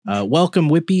Welcome,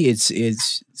 Whippy.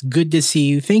 It's good to see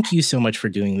you. Thank you so much for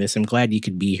doing this. I'm glad you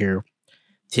could be here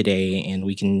today, and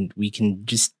we can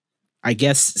just, I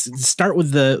guess, start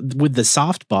with the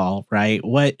softball, right?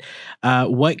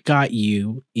 What got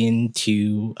you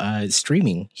into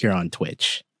streaming here on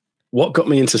Twitch? What got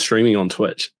me into streaming on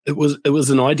Twitch? It was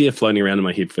an idea floating around in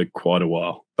my head for quite a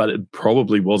while, but it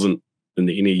probably wasn't in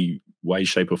any way,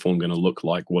 shape, or form going to look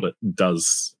like what it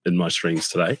does in my streams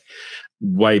today.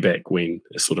 Way back when,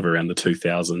 sort of around the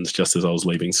 2000s, just as I was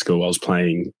leaving school, I was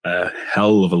playing a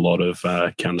hell of a lot of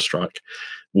Counter-Strike,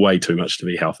 way too much to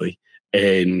be healthy,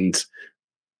 and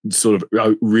sort of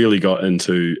I really got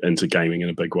into gaming in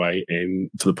a big way, and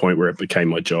to the point where it became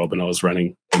my job, and I was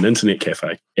running an internet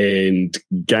cafe, and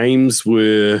games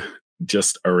were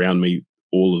just around me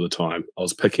all of the time. I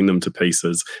was picking them to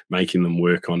pieces, making them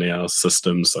work on our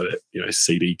system so that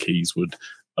CD keys would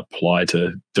apply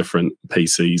to different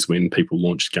PCs when people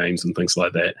launched games and things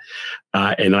like that.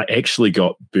 And I actually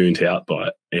got burnt out by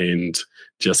it and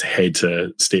just had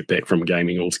to step back from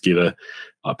gaming altogether.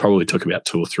 I probably took about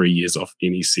 2 or 3 years off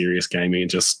any serious gaming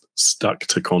and just stuck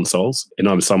to consoles. And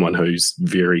I'm someone who's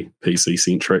very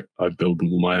PC-centric. I build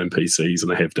my own PCs,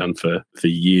 and I have done for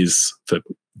years, for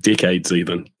decades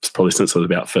even. It's probably since I was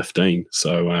about 15.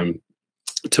 So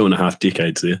 2.5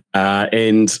 decades there.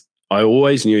 And I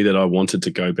always knew that I wanted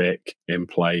to go back and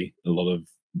play a lot of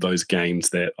those games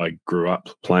that I grew up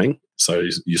playing. So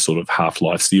your sort of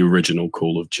Half-Life, the original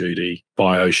Call of Duty,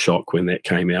 BioShock when that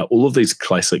came out, all of these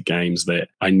classic games that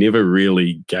I never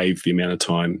really gave the amount of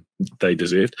time they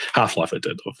deserved. Half-Life I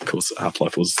did, of course.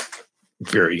 Half-Life was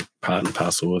very part and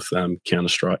parcel with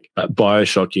Counter-Strike. But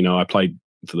BioShock, I played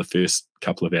for the first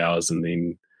couple of hours and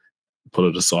then put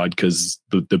it aside because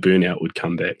the burnout would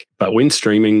come back. But when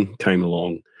streaming came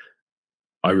along,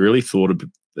 I really thought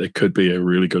it could be a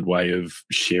really good way of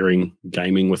sharing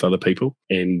gaming with other people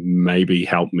and maybe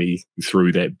help me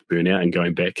through that burnout and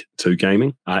going back to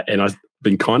gaming. And I've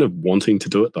been kind of wanting to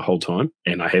do it the whole time,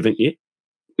 and I haven't yet.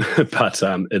 But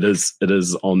it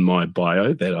is on my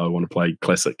bio that I want to play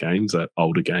classic games,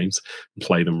 older games,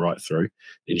 play them right through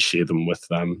and share them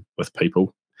with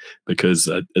people, because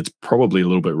it's probably a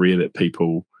little bit rare that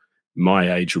people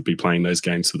my age would be playing those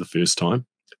games for the first time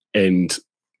and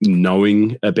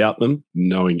knowing about them,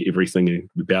 knowing everything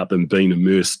about them, being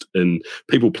immersed in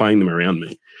people playing them around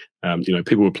me.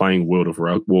 People were playing World of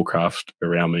Warcraft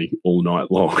around me all night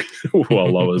long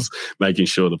while I was making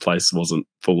sure the place wasn't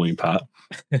falling apart.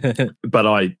 But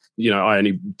I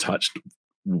only touched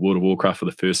World of Warcraft for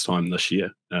the first time this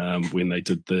year when they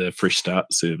did the Fresh Start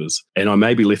servers. And I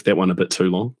maybe left that one a bit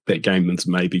too long. That game has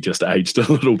maybe just aged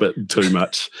a little bit too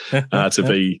much to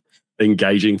be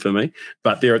engaging for me.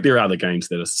 But there are other games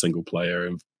that are single player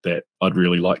and that I'd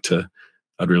really like to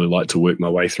work my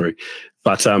way through.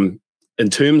 But in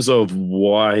terms of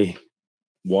why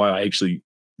I actually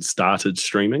started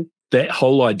streaming, that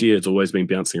whole idea has always been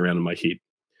bouncing around in my head.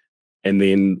 And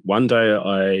then one day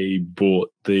I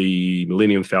bought the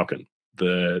Millennium Falcon,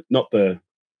 not the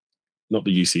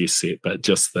UCS set, but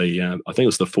just the I think it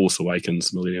was the Force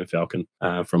Awakens Millennium Falcon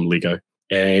from Lego,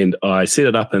 and I set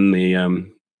it up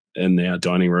in our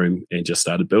dining room and just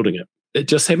started building it. It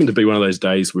just happened to be one of those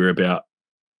days where about,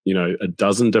 a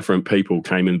dozen different people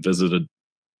came and visited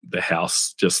the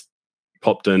house, just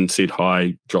popped in, said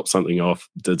hi, dropped something off,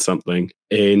 did something,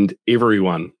 and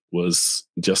everyone was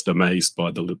just amazed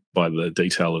by the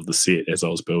detail of the set as I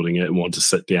was building it and wanted to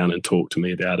sit down and talk to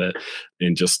me about it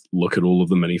and just look at all of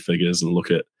the minifigures and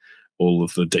look at all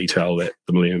of the detail that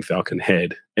the Millennium Falcon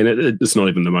had. And it's not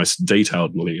even the most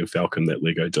detailed Millennium Falcon that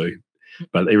Lego do,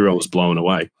 but everyone was blown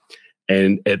away.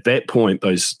 And at that point,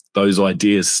 those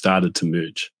ideas started to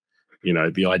merge.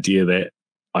 The idea that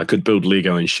I could build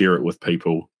Lego and share it with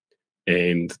people,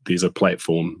 and there's a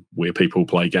platform where people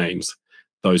play games.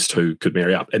 Those two could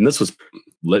marry up. And this was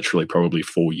literally probably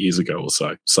 4 years ago or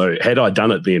so. So had I done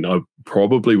it then, I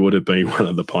probably would have been one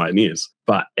of the pioneers.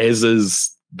 But as is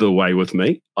the way with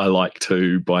me, I like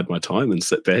to bide my time and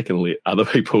sit back and let other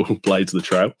people blaze the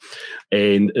trail.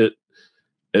 And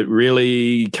it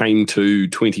really came to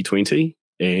 2020,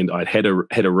 and I'd had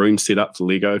a room set up for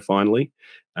Lego finally.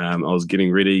 I was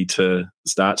getting ready to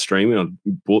start streaming. I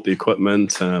bought the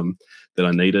equipment that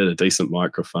I needed, a decent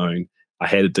microphone. I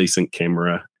had a decent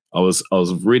camera. I was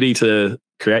ready to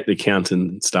create the account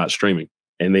and start streaming.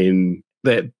 And then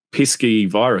that pesky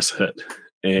virus hit,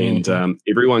 and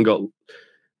everyone got...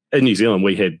 In New Zealand,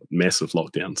 we had massive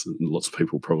lockdowns, and lots of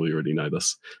people probably already know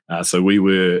this. So we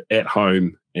were at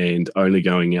home and only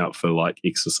going out for like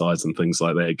exercise and things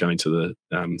like that, going to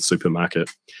the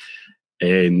supermarket.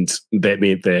 And that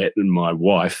meant that my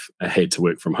wife had to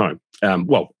work from home.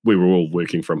 Well, we were all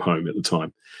working from home at the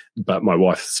time, but my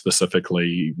wife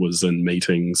specifically was in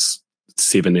meetings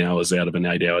 7 hours out of an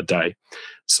 8-hour day.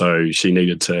 So she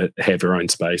needed to have her own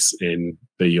space and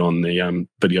be on the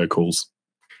video calls.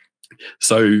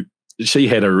 So she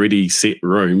had a ready set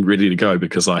room ready to go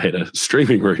because I had a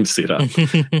streaming room set up,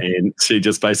 and she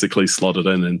just basically slotted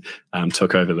in and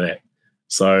took over that.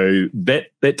 So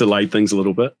that delayed things a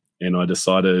little bit, and I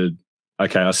decided,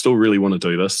 okay, I still really want to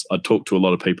do this. I talked to a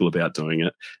lot of people about doing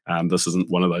it. This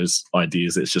isn't one of those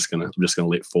ideas that's just gonna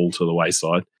let fall to the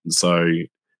wayside. And so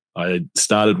I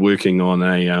started working on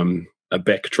a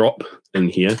backdrop in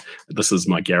here. This is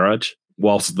my garage.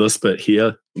 Whilst this bit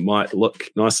here might look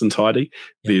nice and tidy,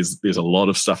 there's a lot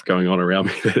of stuff going on around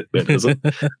me that isn't.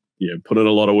 Put in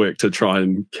a lot of work to try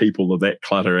and keep all of that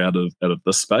clutter out of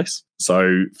this space.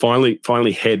 So finally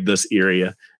had this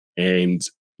area, and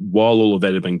while all of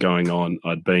that had been going on,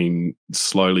 I'd been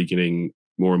slowly getting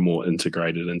more and more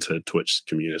integrated into Twitch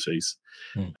communities.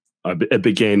 It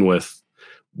began with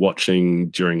watching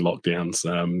during lockdowns,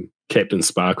 Captain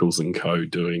Sparkles and co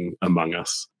doing Among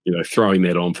Us, throwing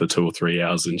that on for 2 or 3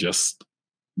 hours and just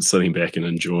sitting back and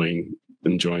enjoying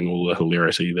all the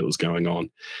hilarity that was going on.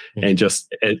 And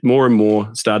just more and more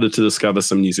started to discover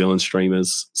some New Zealand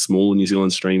streamers, smaller New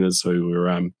Zealand streamers who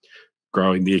were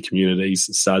growing their communities,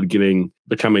 started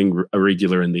becoming a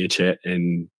regular in their chat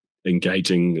and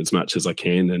engaging as much as I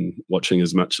can and watching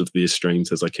as much of their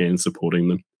streams as I can, supporting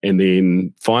them. And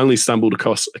then finally stumbled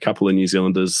across a couple of New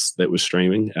Zealanders that were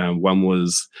streaming.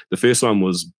 The first one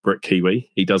was Brick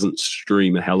Kiwi. He doesn't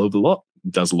stream a hell of a lot,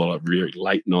 does a lot of very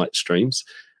late night streams,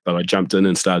 but I jumped in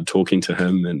and started talking to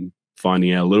him and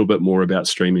finding out a little bit more about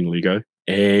streaming Lego.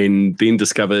 And then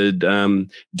discovered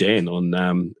Dan on,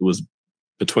 it was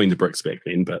Between the Bricks back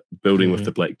then, but Building with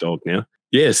the Black Dog now.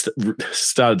 Yes,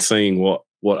 started seeing what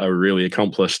a really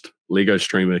accomplished Lego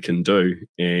streamer can do,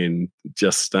 and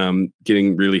just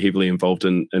getting really heavily involved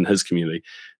in his community.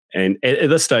 And at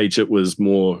this stage, it was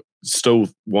more still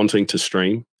wanting to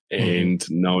stream and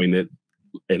knowing that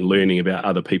and learning about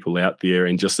other people out there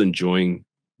and just enjoying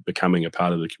becoming a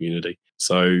part of the community.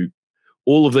 So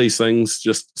all of these things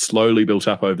just slowly built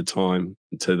up over time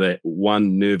to that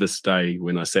one nervous day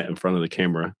when I sat in front of the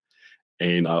camera.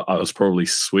 And I was probably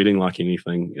sweating like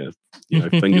anything.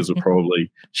 Fingers were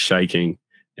probably shaking.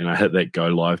 And I hit that go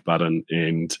live button.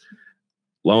 And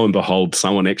lo and behold,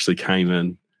 someone actually came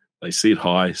in. They said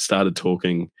hi, started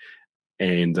talking.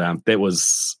 And that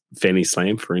was Fanny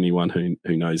Slam, for anyone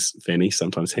who knows Fanny,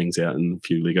 sometimes hangs out in a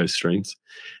few Lego streams.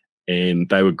 And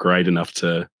they were great enough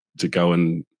to go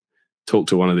and talk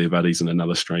to one of their buddies in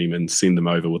another stream and send them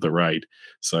over with a raid.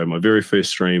 So my very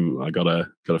first stream, I got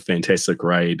a fantastic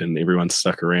raid, and everyone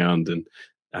stuck around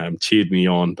and cheered me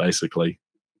on, basically,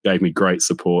 gave me great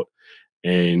support.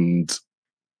 And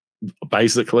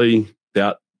basically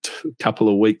about a couple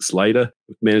of weeks later,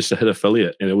 managed to hit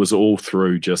affiliate. And it was all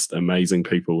through just amazing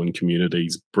people and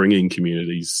communities, bringing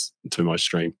communities to my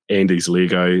stream. Andy's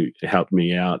Lego helped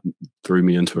me out, threw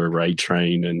me into a raid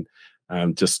train,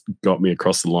 and just got me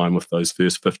across the line with those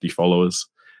first 50 followers,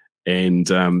 and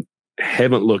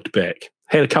haven't looked back.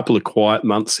 Had a couple of quiet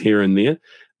months here and there,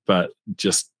 but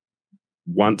just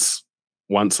once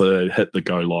I hit the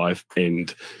go live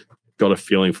and got a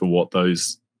feeling for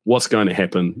what's going to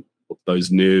happen,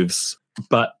 those nerves,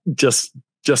 but just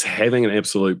having an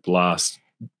absolute blast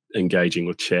engaging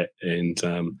with chat and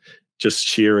just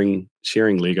sharing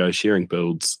Lego, sharing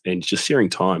builds, and just sharing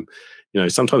time.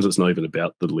 Sometimes it's not even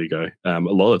about the Lego. A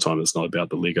lot of the time it's not about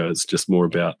the Lego. It's just more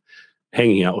about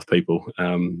hanging out with people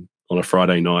on a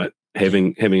Friday night,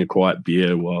 having a quiet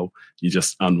beer while you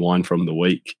just unwind from the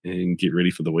week and get ready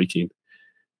for the weekend.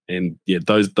 And yeah,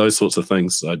 those sorts of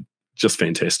things are just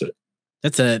fantastic.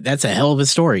 That's a hell of a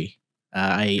story.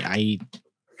 I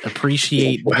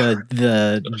appreciate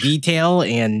the detail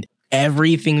and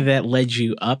everything that led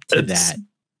you up to that.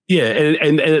 Yeah,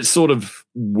 and it's sort of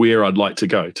where I'd like to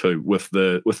go too with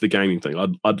the gaming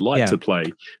thing. I'd like to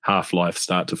play Half-Life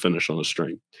start to finish on a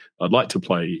stream. I'd like to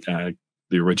play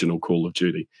the original Call of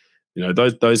Duty.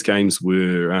 Those games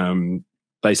were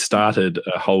they started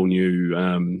a whole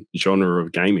new genre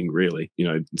of gaming, really.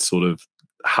 Sort of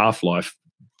Half-Life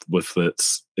with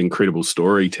its incredible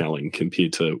storytelling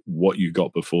compared to what you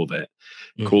got before that.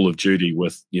 Call of Duty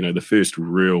with the first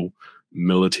real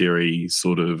military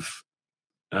sort of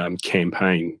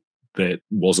campaign that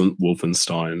wasn't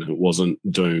Wolfenstein, it wasn't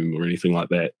Doom or anything like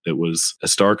that. It was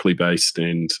historically based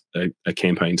and a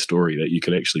campaign story that you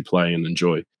could actually play and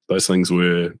enjoy. Those things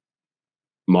were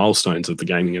milestones of the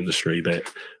gaming industry that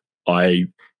I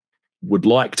would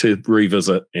like to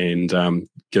revisit and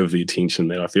give the attention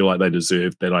that I feel like they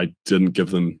deserve that I didn't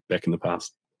give them back in the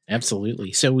past.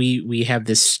 Absolutely. So we have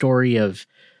this story of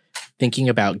thinking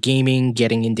about gaming,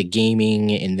 getting into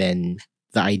gaming, and then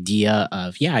the idea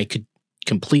of, yeah, I could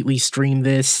completely stream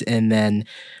this. And then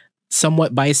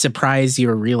somewhat by surprise,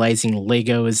 you're realizing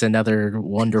Lego is another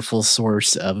wonderful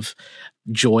source of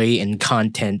joy and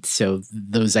content. So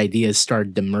those ideas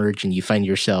started to merge, and you find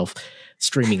yourself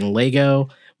streaming Lego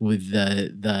with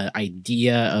the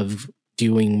idea of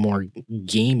doing more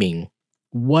gaming.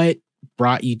 What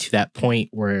brought you to that point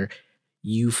where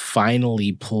you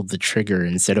finally pulled the trigger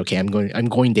and said, okay, I'm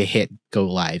going to hit go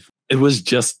live? It was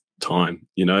just time,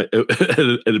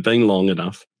 it had been long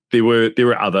enough. There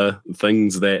were other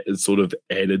things that sort of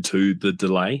added to the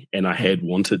delay, and I had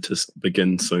wanted to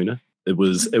begin sooner. It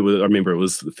was I remember it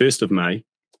was the 1st of May.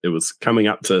 It was coming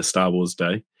up to Star Wars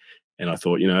Day, and I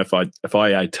thought, if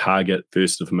I target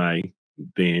 1st of May,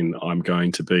 then I'm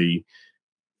going to be,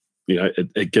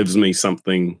 it gives me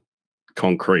something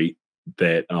concrete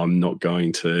that I'm not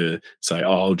going to say,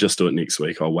 oh, I'll just do it next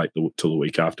week. I'll wait till the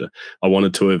week after. I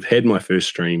wanted to have had my first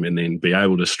stream and then be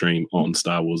able to stream on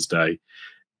Star Wars Day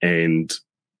and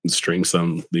stream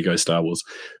some Lego Star Wars.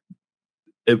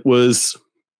 It was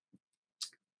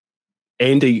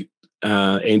Andy's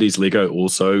Lego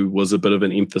also was a bit of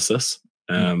an emphasis.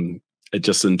 It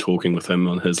just in talking with him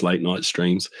on his late night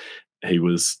streams, he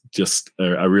was just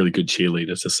a really good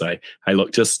cheerleader to say, hey,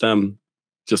 look, just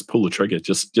pull the trigger,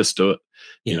 just do it.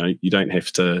 Yeah. You don't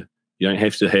have to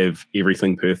have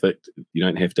everything perfect. You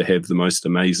don't have to have the most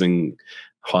amazing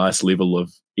highest level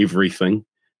of everything.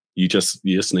 You just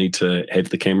need to have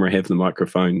the camera, have the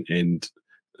microphone, and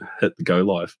hit the go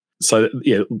live. So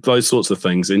yeah, those sorts of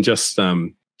things, and just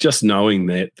knowing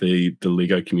that the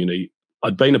Lego community,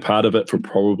 I'd been a part of it for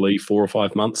probably 4 or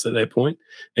 5 months at that point,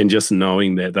 and just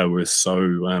knowing that they were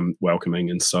so welcoming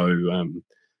and so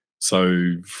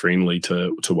friendly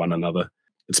to one another,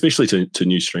 especially to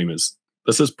new streamers.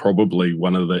 This is probably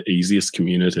one of the easiest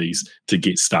communities to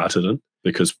get started in,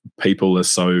 because people are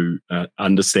so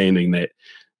understanding that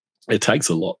it takes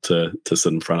a lot to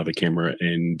sit in front of a camera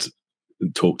and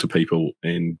talk to people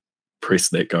and press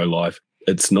that go live.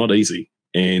 It's not easy.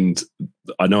 And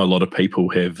I know a lot of people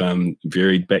have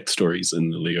varied backstories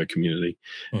in the Lego community.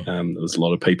 There's a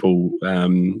lot of people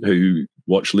who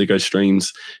watch Lego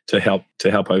streams to help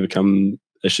overcome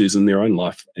issues in their own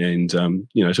life, and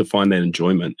to find that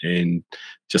enjoyment and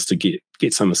just to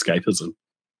get some escapism.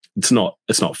 It's not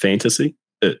fantasy.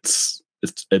 It's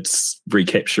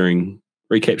recapturing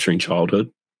childhood,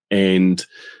 and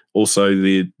also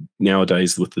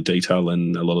nowadays with the detail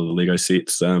in a lot of the Lego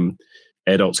sets,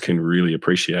 adults can really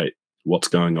appreciate what's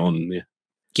going on in there.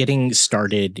 Getting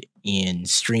started in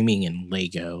streaming in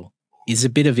Lego is a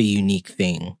bit of a unique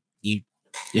thing. You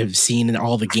have seen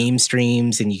all the game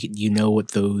streams, and you know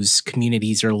what those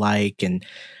communities are like, and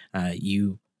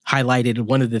you highlighted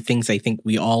one of the things I think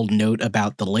we all note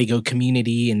about the Lego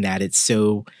community, and that it's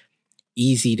so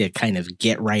easy to kind of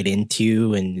get right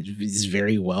into and is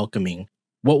very welcoming.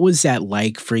 What was that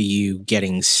like for you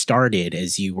getting started,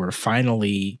 as you were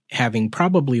finally having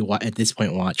probably at this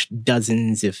point watched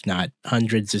dozens, if not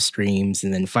hundreds of streams,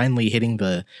 and then finally hitting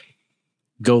the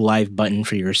go live button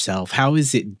for yourself? How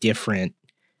is it different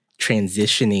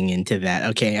transitioning into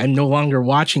that? Okay, I'm no longer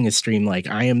watching a stream, like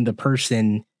I am the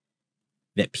person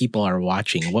that people are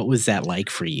watching. What was that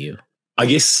like for you? I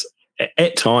guess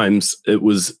at times it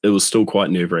was still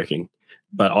quite nerve-wracking,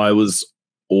 but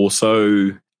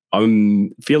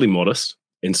I'm fairly modest,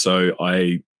 and so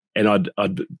I'd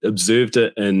observed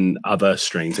it in other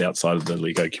streams outside of the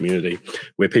Lego community,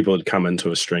 where people had come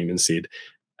into a stream and said,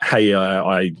 hey,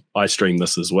 I stream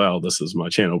this as well, this is my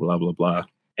channel, blah blah blah.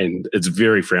 And it's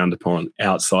very frowned upon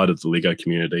outside of the Lego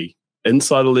community.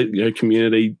 Inside the Lego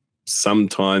community,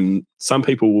 sometimes some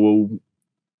people will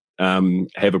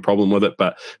have a problem with it,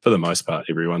 but for the most part,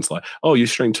 everyone's like, oh, you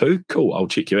stream too? Cool, I'll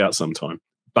check you out sometime.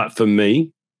 But for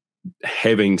me,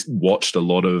 having watched a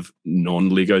lot of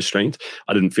non-Lego streams,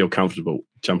 I didn't feel comfortable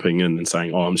jumping in and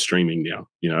saying, oh, I'm streaming now.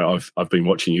 I've been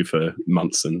watching you for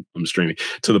months and I'm streaming,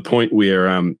 to the point where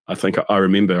I think I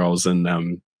remember I was in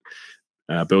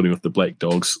Building with the Black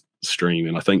Dogs stream,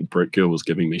 and I think Brick Girl was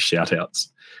giving me shout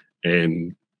outs,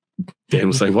 and Dan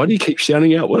was saying, why do you keep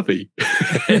shouting out Whippy?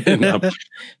 And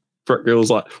Brick Girl was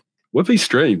like, Whippy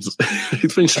streams.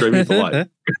 He's been streaming for like 4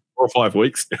 or 5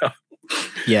 weeks now.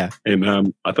 Yeah.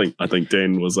 And I think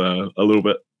Dan was a little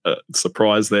bit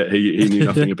surprised that he knew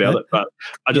nothing about it, but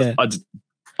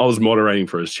I was moderating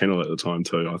for his channel at the time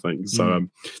too, I think. So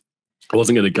I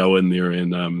wasn't going to go in there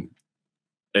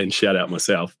and shout out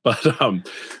myself, but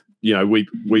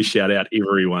we shout out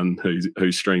everyone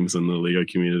who streams in the Lego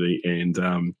community,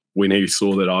 and when he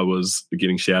saw that I was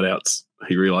getting shout outs,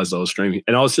 he realized I was streaming,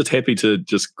 and I was just happy to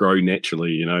just grow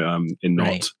naturally, and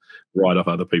not ride off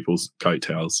other people's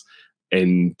coattails.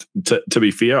 And to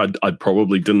be fair, I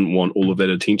probably didn't want all of that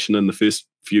attention in the first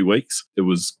few weeks. It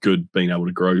was good being able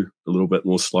to grow a little bit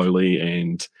more slowly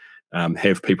and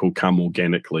have people come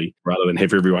organically rather than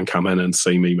have everyone come in and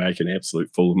see me make an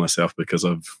absolute fool of myself because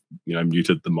I've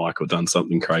muted the mic or done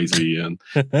something crazy and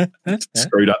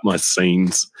screwed up my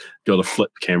scenes, got a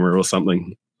flip camera or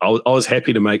something. I was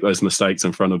happy to make those mistakes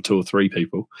in front of 2 or 3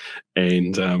 people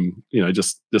and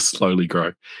just slowly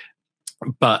grow.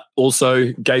 But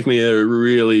also gave me a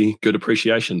really good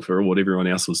appreciation for what everyone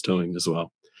else was doing as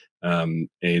well.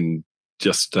 And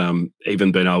just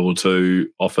even being able to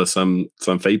offer some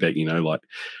feedback,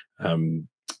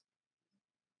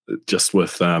 just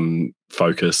with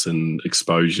focus and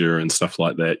exposure and stuff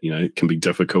like that, it can be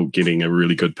difficult getting a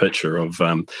really good picture of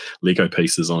Lego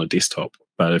pieces on a desktop.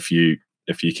 But if you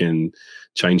can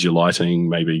change your lighting,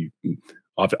 maybe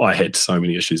I had so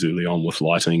many issues early on with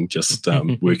lighting, just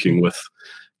working with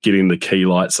getting the key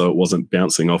light so it wasn't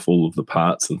bouncing off all of the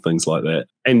parts and things like that.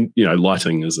 And,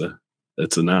 lighting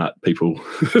it's an art. People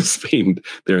spend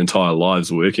their entire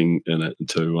lives working in it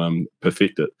to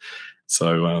perfect it.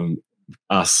 So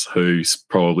us who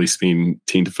probably spend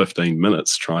 10 to 15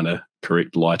 minutes trying to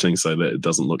correct lighting so that it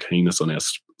doesn't look heinous on our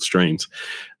streams,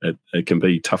 it can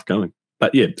be tough going.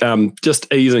 But yeah,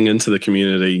 just easing into the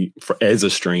community as a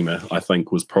streamer, I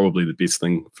think was probably the best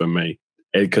thing for me.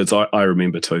 Because I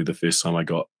remember too, the first time I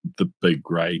got the big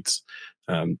grades,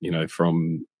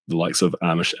 from the likes of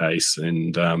Amish Ace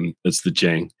and it's the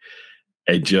Jang,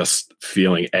 and just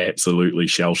feeling absolutely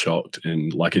shell-shocked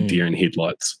and like a deer in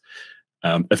headlights.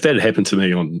 If that had happened to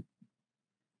me on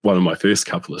one of my first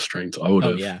couple of streams, I would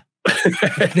have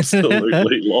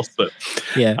absolutely lost it.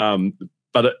 Yeah.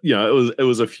 But it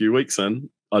was a few weeks in.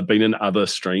 I'd been in other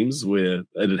streams where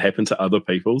it had happened to other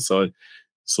people, so I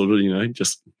sort of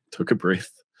just took a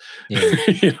breath.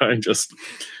 Yeah. Just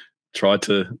tried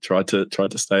to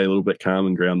stay a little bit calm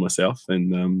and ground myself,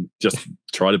 and just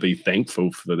try to be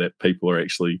thankful for that people are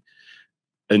actually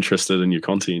interested in your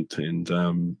content,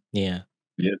 and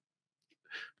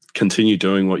continue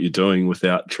doing what you're doing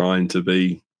without trying to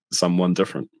be someone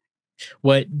different.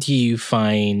 What do you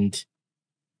find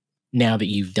now that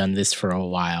you've done this for a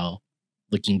while,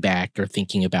 looking back or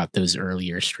thinking about those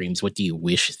earlier streams? What do you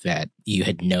wish that you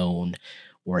had known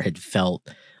or had felt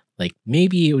like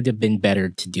maybe it would have been better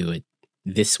to do it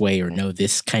this way or know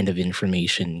this kind of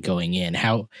information going in?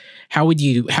 How would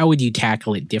you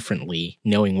tackle it differently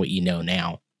knowing what you know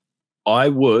now? I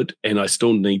would, and I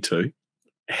still need to,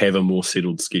 have a more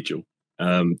settled schedule.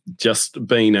 Just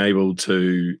being able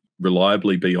to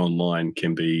reliably be online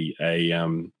can be a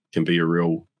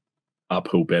real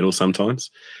uphill battle sometimes.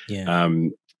 Yeah.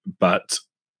 But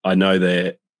I know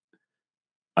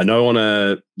on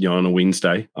a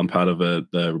Wednesday, I'm part of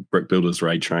the Brick Builders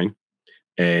Raid train,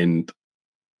 and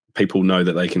people know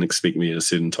that they can expect me at a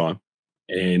certain time.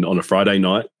 And on a Friday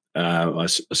night, I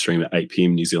stream at 8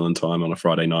 p.m. New Zealand time on a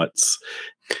Friday nights.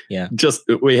 Yeah. Just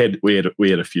we had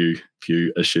a few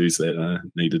issues that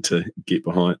needed to get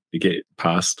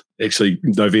past. Actually,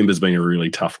 November's been a really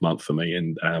tough month for me,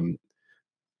 and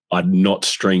I'd not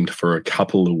streamed for a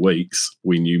couple of weeks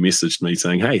when you messaged me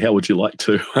saying, "Hey, how would you like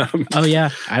to?" Oh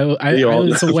yeah, I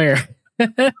was aware.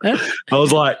 I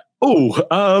was like,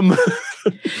 "Oh,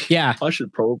 yeah, I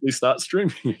should probably start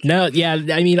streaming." No, yeah,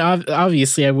 I mean,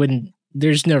 obviously, I wouldn't.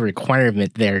 There's no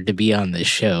requirement there to be on the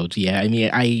show. Yeah, I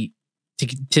mean,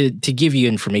 to give you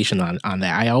information on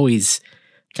that, I always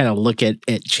kind of look at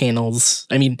channels.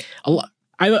 I mean,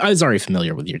 I was already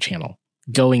familiar with your channel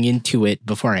going into it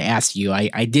before I asked you.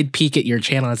 I did peek at your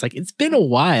channel. I was like, it's been a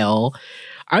while.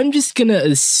 I'm just gonna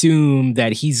assume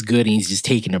that he's good and he's just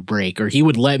taking a break, or he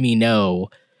would let me know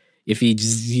if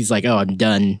he's like, oh, I'm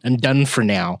done for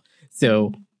now.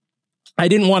 So I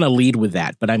didn't want to lead with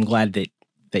that, but I'm glad that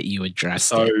you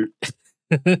addressed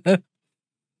it.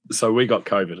 So we got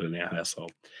COVID in our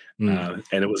household, and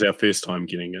it was our first time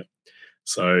getting it.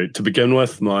 So to begin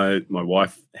with, my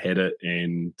wife had it,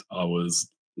 and I was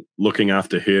looking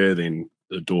after her, then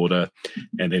the daughter,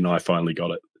 and then I finally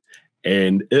got it.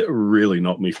 And it really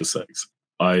knocked me for six.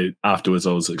 Afterwards,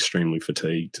 I was extremely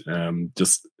fatigued,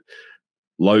 just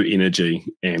low energy,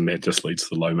 and that just leads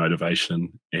to low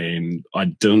motivation. And I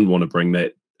didn't want to bring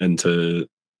that into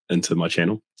my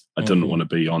channel. I didn't want to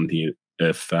be on here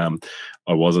if I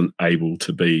wasn't able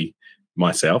to be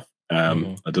myself. I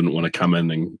didn't want to come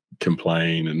in and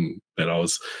complain and that I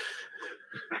was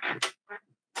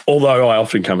Although I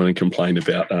often come in and complain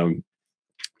about,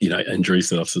 injuries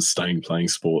that I've sustained playing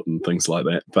sport and things like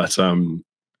that. But,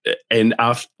 and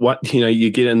after you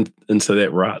get into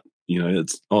that rut,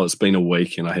 it's been a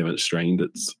week and I haven't streamed.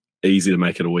 It's easy to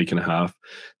make it a week and a half.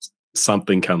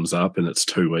 Something comes up and it's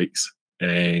 2 weeks,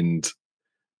 and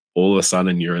all of a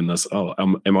sudden you're in this,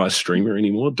 am I a streamer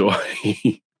anymore? Do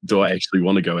I actually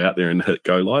want to go out there and hit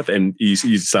go live? And you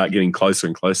start getting closer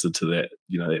and closer to that,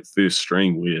 that first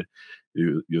stream where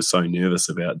you're so nervous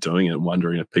about doing it and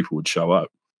wondering if people would show up.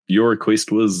 Your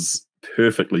request was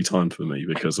perfectly timed for me,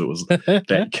 because it was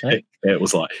that kick. It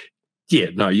was like, yeah,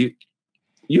 no, you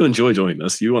enjoy doing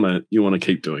this. You want to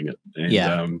keep doing it.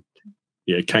 And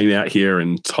came out here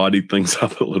and tidied things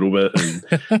up a little bit,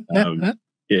 and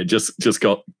just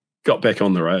got back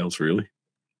on the rails, really.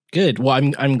 Good. Well,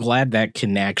 I'm glad that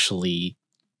can actually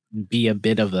be a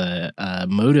bit of a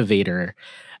motivator.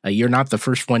 You're not the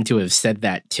first one to have said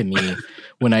that to me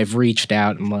when I've reached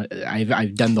out, and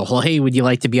I've done the whole, hey, would you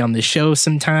like to be on the show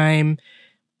sometime?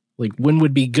 Like, when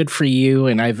would be good for you?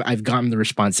 And I've gotten the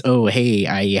response, oh, hey,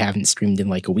 I haven't streamed in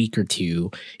like a week or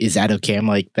two. Is that okay? I'm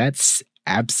like, that's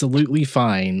absolutely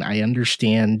fine. I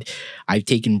understand. I've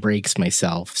taken breaks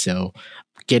myself. So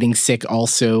getting sick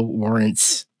also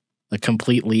warrants a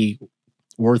completely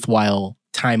worthwhile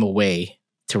time away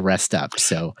to rest up.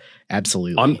 So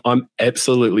absolutely. I'm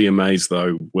absolutely amazed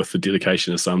though with the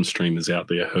dedication of some streamers out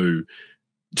there who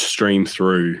stream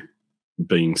through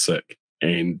being sick.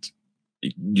 And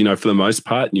for the most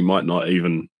part, you might not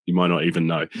even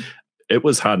know. It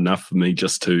was hard enough for me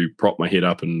just to prop my head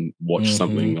up and watch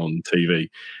something on TV.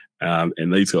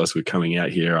 And these guys were coming out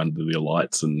here under their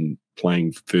lights and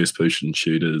playing first person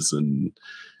shooters and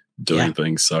doing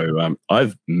things. So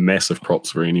I've massive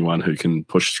props for anyone who can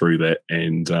push through that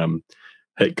and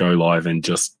hit go live and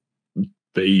just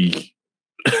be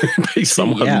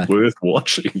someone worth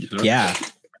watching. Yeah.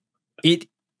 It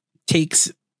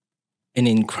takes an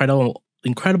incredible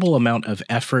amount of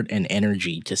effort and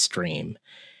energy to stream.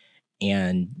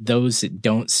 And those that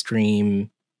don't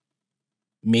stream,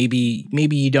 maybe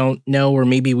you don't know, or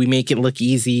maybe we make it look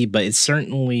easy, but it's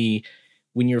certainly,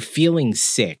 when you're feeling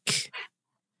sick,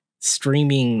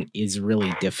 streaming is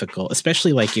really difficult,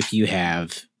 especially like if you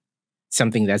have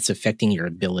something that's affecting your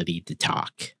ability to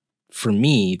talk. For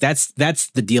me, that's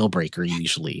the deal breaker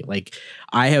usually. Like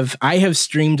I have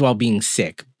streamed while being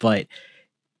sick, but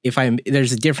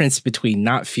there's a difference between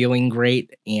not feeling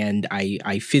great and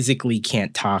I physically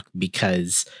can't talk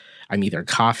because I'm either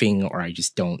coughing or I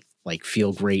just don't like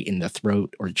feel great in the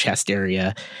throat or chest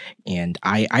area. And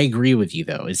I agree with you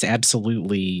though. It's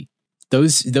absolutely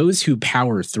those who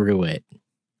power through it.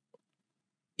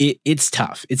 It's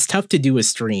tough. It's tough to do a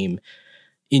stream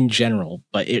in general,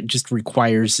 but it just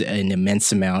requires an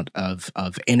immense amount of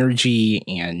energy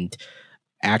and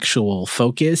actual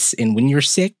focus. And when you're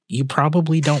sick, you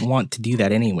probably don't want to do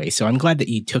that anyway. So I'm glad that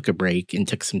you took a break and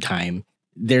took some time.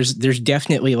 There's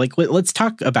definitely, like, let's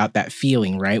talk about that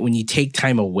feeling, right? When you take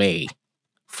time away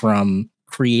from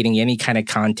creating any kind of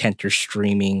content or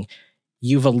streaming.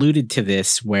 You've alluded to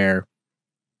this where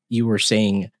you were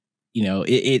saying,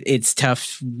 it's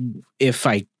tough if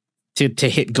to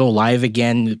hit go live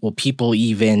again. Will people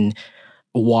even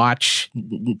watch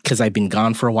because I've been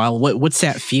gone for a while? What's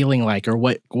that feeling like, or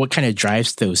what kind of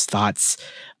drives those thoughts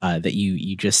that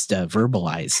you just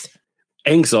verbalized?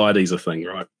 Anxiety is a thing,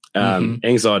 right?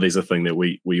 Anxiety is a thing that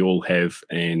we all have,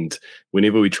 and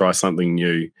whenever we try something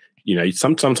new,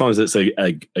 sometimes it's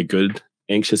a good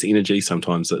anxious energy,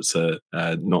 sometimes it's a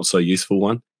not so useful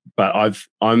one. But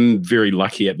I'm very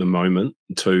lucky at the moment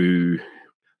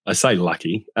I say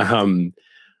lucky. I'm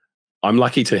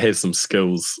lucky to have some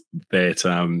skills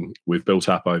that we've built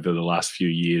up over the last few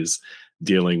years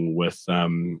dealing with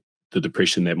the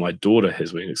depression that my daughter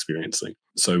has been experiencing.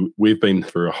 So we've been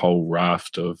through a whole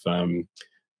raft of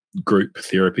group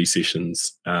therapy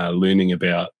sessions, learning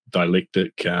about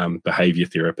dialectic behavior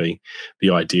therapy,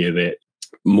 the idea that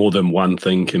more than one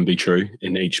thing can be true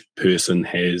and each person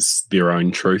has their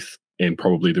own truth, and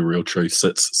probably the real truth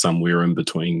sits somewhere in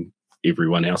between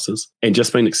everyone else's, and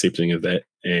just being accepting of that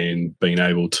and being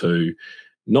able to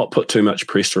not put too much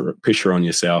pressure on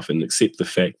yourself and accept the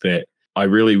fact that I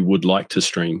really would like to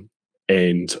stream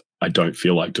and I don't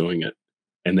feel like doing it,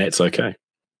 and that's okay.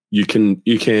 You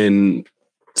can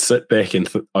sit back and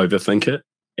overthink it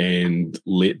and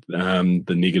let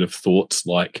the negative thoughts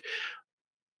like,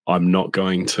 I'm not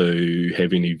going to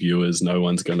have any viewers, no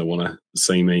one's going to want to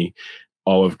see me,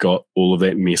 I've got all of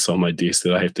that mess on my desk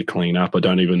that I have to clean up, I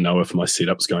don't even know if my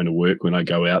setup's going to work when I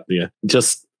go out there.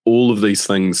 Just all of these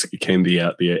things can be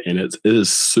out there, and it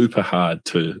is super hard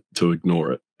to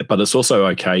ignore it. But it's also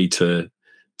okay to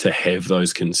to have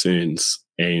those concerns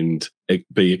and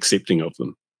be accepting of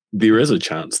them. There is a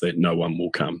chance that no one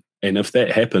will come. And if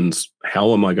that happens,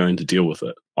 how am I going to deal with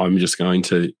it? I'm just going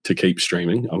to keep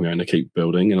streaming. I'm going to keep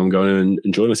building, and I'm going to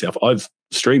enjoy myself. I've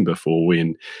streamed before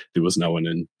when there was no one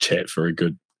in chat for a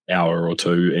good hour or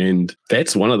two, and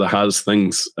that's one of the hardest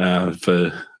things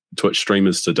for Twitch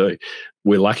streamers to do.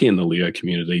 We're lucky in the Lego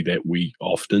community that we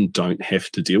often don't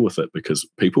have to deal with it, because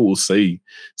people will see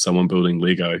someone building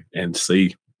Lego and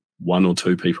see one or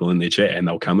two people in their chat, and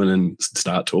they'll come in and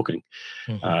start talking.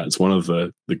 Mm-hmm. It's one of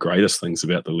the greatest things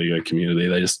about the Lego community.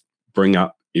 They just bring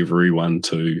up everyone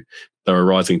to, they're a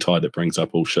rising tide that brings up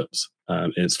all ships.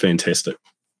 And it's fantastic.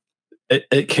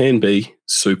 It can be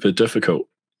super difficult,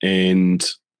 and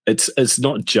it's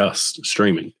not just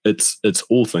streaming. It's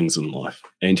all things in life,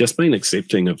 and just being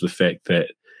accepting of the fact that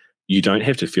you don't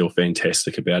have to feel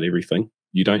fantastic about everything.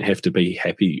 You don't have to be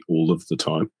happy all of the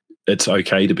time. It's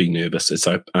okay to be nervous. It's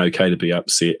okay to be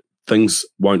upset. Things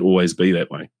won't always be that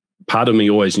way. Part of me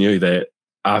always knew that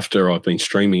after I've been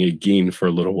streaming again for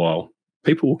a little while,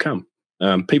 people will come.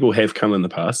 People have come in the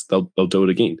past. They'll do it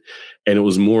again. And it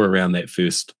was more around that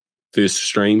first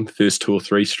stream, first 2 or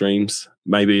 3 streams,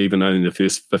 maybe even only the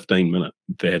first 15 minutes,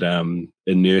 that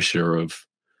inertia of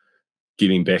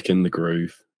getting back in the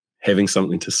groove, having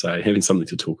something to say, having something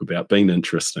to talk about, being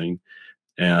interesting.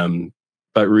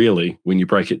 But really, when you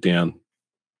break it down,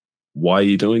 why are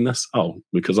you doing this? Oh,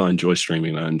 because I enjoy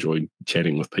streaming. I enjoy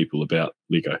chatting with people about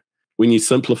Lego. When you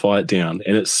simplify it down,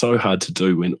 and it's so hard to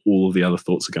do when all of the other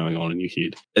thoughts are going on in your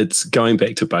head, it's going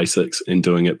back to basics and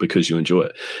doing it because you enjoy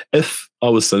it. If I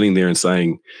was sitting there and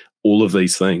saying all of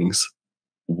these things,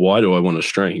 why do I want to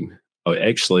stream?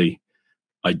 I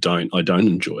don't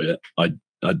enjoy it. I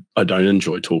don't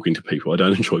enjoy talking to people. I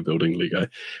don't enjoy building Lego.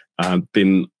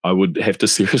 Then I would have to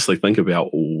seriously think about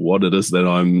what it is that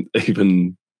I'm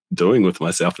even doing with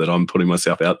myself, that I'm putting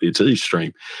myself out there to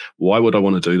stream. Why would I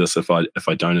want to do this if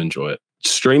I don't enjoy it?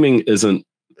 Streaming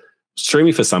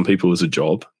for some people is a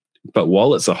job, but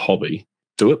while it's a hobby,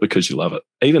 do it because you love it.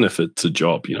 Even if it's a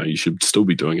job, you should still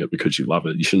be doing it because you love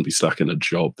it. You shouldn't be stuck in a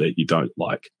job that you don't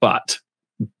like. But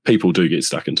people do get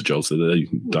stuck into jobs that they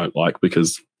don't like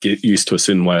because get used to a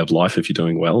certain way of life if you're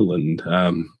doing well, and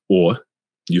or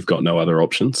you've got no other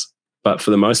options. But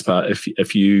for the most part,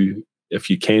 if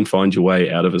you can find your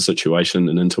way out of a situation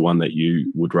and into one that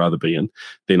you would rather be in,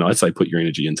 then I'd say put your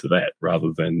energy into that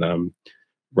rather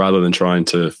than trying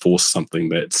to force something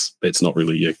that's not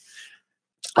really you.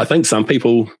 I think some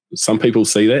people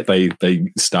see that they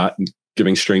start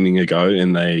giving streaming a go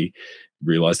and they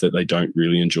realize that they don't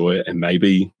really enjoy it and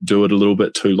maybe do it a little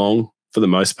bit too long. For the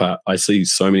most part, I see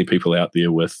so many people out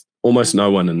there with almost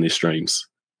no one in their streams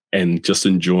and just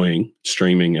enjoying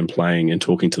streaming and playing and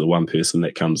talking to the one person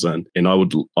that comes in. And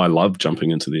I love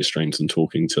jumping into their streams and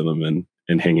talking to them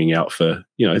and hanging out for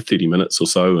 30 minutes or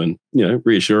so, and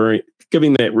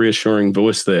giving that reassuring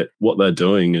voice that what they're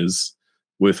doing is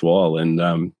worthwhile,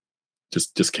 and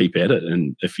just keep at it.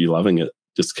 And if you're loving it,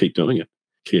 just keep doing it.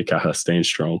 Kia kaha, stand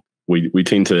strong. We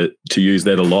tend to use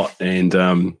that a lot,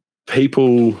 and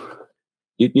people.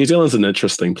 New Zealand's an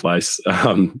interesting place.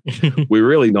 We're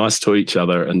really nice to each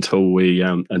other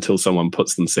until someone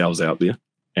puts themselves out there,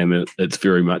 and it's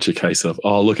very much a case of,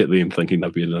 oh, look at them thinking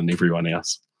they're better than everyone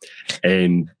else,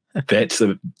 and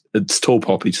it's tall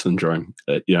poppy syndrome.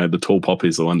 The tall poppy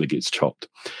is the one that gets chopped.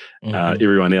 Mm-hmm.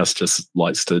 Everyone else just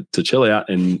likes to chill out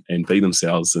and be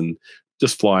themselves and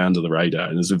just fly under the radar.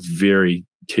 And there's a very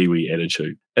Kiwi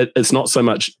attitude. It's not so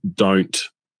much don't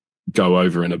go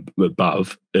over and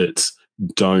above. It's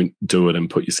don't do it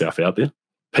and put yourself out there.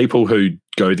 People who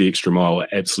go the extra mile are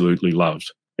absolutely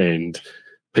loved, and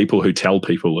people who tell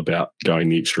people about going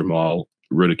the extra mile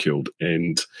ridiculed.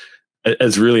 And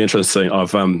it's really interesting.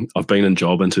 I've been in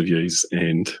job interviews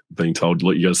and being told,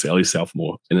 look, you got to sell yourself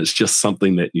more, and it's just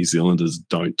something that New Zealanders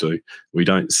don't do. We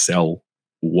don't sell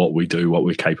what we do, what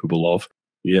we're capable of.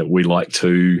 Yeah, we like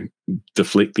to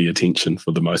deflect the attention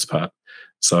for the most part.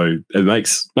 So it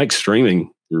makes streaming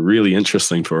really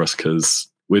interesting for us, because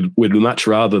we'd much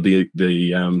rather the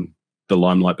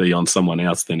limelight be on someone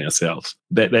else than ourselves.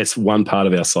 That's one part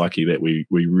of our psyche that we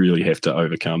really have to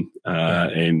overcome.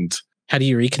 And how do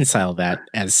you reconcile that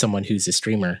as someone who's a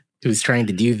streamer who's trying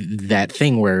to do that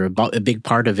thing where a big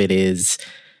part of it is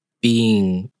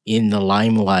being in the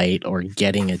limelight or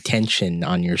getting attention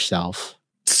on yourself?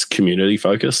 It's community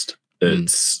focused.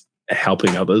 It's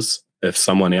helping others. If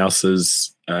someone else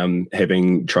is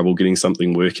having trouble getting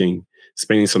something working,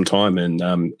 spending some time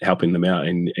and helping them out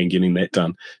and getting that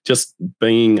done. Just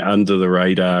being under the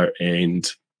radar and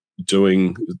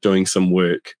doing some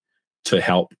work to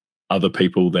help other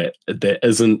people that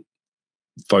isn't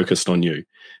focused on you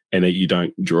and that you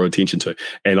don't draw attention to.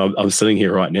 And I'm sitting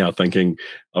here right now thinking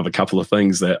of a couple of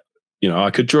things that,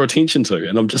 I could draw attention to,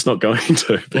 and I'm just not going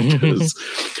to, because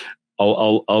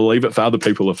I'll leave it for other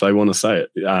people if they want to say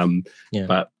it.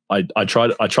 But I try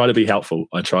to be helpful.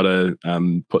 I try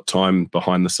to put time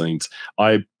behind the scenes.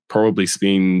 I probably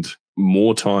spend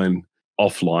more time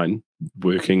offline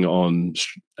working on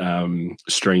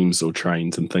streams or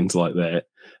trains and things like that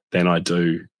than I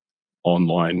do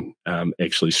online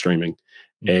actually streaming.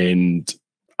 And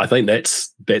I think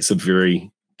that's a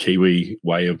very Kiwi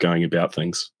way of going about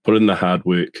things. Put in the hard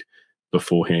work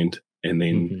beforehand, and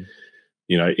then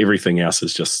everything else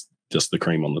is just the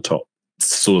cream on the top.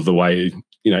 It's sort of the way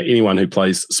anyone who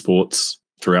plays sports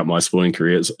throughout my sporting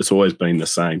career, it's always been the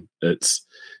same. It's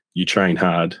you train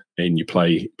hard and you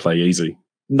play easy.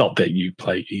 Not that you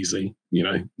play easy,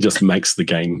 just makes the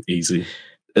game easy.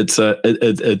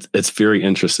 It's very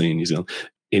interesting in New Zealand.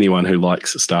 Anyone who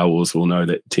likes Star Wars will know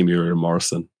that Temuera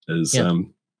Morrison is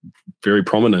very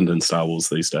prominent in Star Wars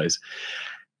these days.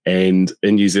 And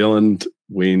in New Zealand,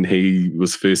 when he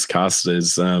was first cast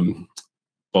as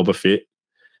Boba Fett,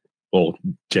 or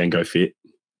Jango Fett,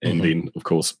 and then, of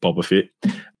course, Boba Fett,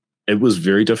 it was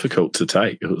very difficult to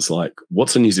take. It was like,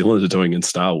 what's a New Zealander doing in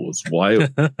Star Wars? Why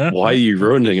are you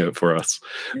ruining it for us?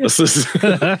 This is,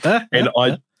 and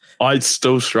I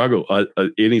still struggle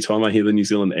anytime I hear the New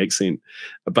Zealand accent.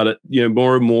 But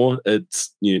more and more,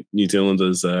 it's New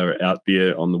Zealanders are out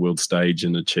there on the world stage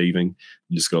and achieving.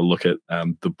 You just got to look at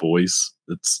The Boys.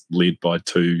 It's led by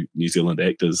 2 New Zealand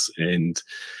actors, and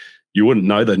you wouldn't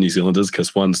know they're New Zealanders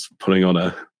because one's putting on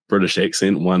a British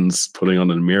accent, one's putting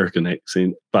on an American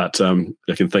accent. But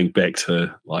I can think back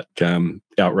to like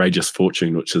Outrageous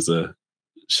Fortune, which is a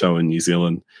show in New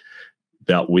Zealand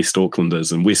about West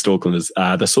Aucklanders, and West Aucklanders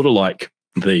they're sort of like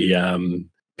the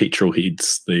petrol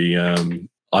heads.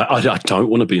 I don't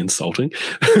want to be insulting,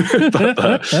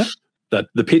 but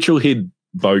the petrol head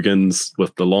bogans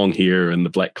with the long hair and the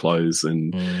black clothes,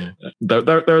 and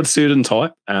they're a certain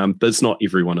type. But it's not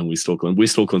everyone in West Auckland.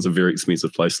 West Auckland's a very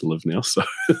expensive place to live now, so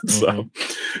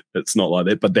it's not like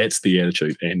that. But that's the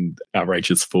attitude. And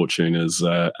Outrageous Fortune is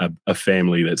a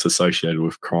family that's associated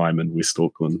with crime in West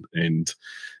Auckland, and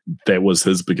that was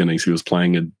his beginnings. He was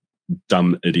playing a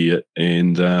dumb idiot,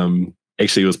 and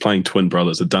actually he was playing twin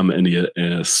brothers, a dumb idiot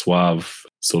and a suave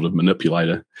sort of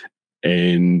manipulator.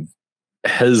 And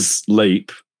his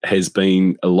leap has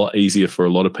been a lot easier for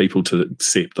a lot of people to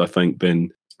accept, I think,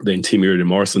 than Temuera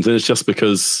Morrison's. And it's just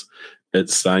because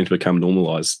it's starting to become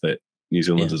normalised that New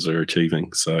Zealanders are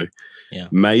achieving. So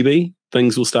maybe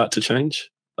things will start to change.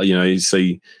 You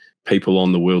see people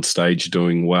on the world stage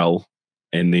doing well,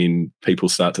 and then people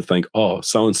start to think, oh,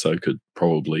 so-and-so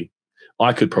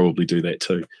I could probably do that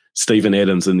too. Stephen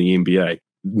Adams in the NBA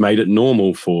made it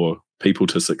normal for people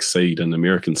to succeed in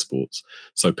American sports.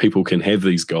 So people can have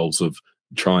these goals of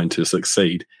trying to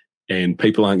succeed, and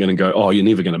people aren't going to go, oh, you're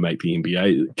never going to make the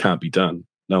NBA. It can't be done.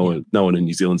 No one in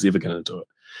New Zealand's ever going to do it.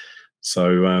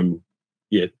 So,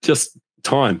 just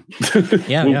time.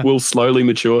 We'll slowly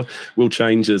mature. We'll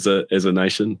change as a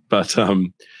nation. But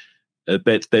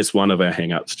that's one of our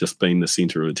hang-ups, just being the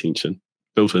center of attention,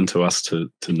 built into us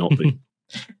to not be.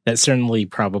 That certainly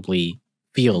probably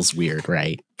feels weird,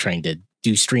 right? Trying to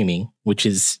do streaming, which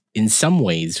is in some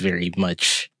ways very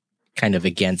much kind of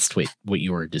against what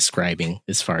you were describing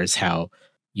as far as how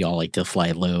y'all like to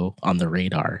fly low on the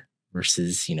radar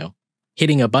versus,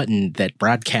 hitting a button that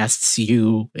broadcasts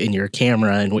you and your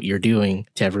camera and what you're doing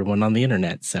to everyone on the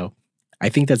internet. So I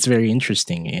think that's very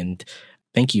interesting. And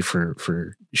thank you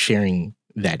for sharing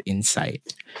that insight.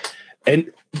 And,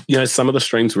 some of the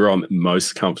streams where I'm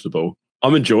most comfortable,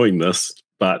 I'm enjoying this,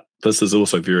 but this is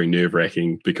also very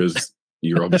nerve-wracking because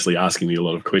you're obviously asking me a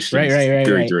lot of questions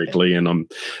very directly. And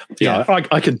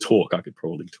I can talk. I could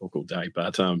probably talk all day,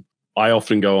 but I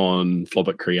often go on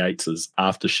Flobit Creates'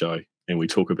 after show, and we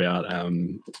talk about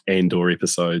Andor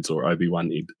episodes or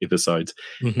Obi-Wan episodes.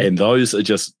 And those are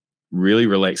just really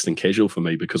relaxed and casual for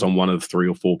me because I'm one of 3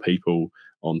 or 4 people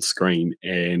on screen,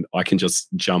 and I can just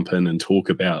jump in and talk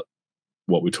about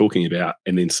what we're talking about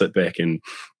and then sit back and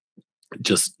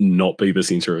just not be the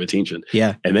center of attention.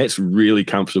 Yeah. And that's really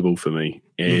comfortable for me.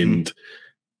 And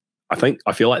I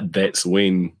feel like that's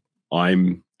when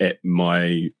I'm at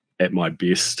my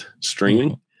best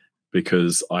streaming,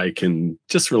 because I can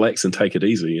just relax and take it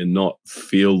easy and not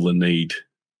feel the need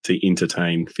to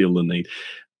entertain,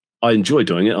 I enjoy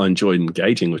doing it. I enjoy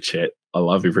engaging with chat. I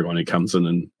love everyone who comes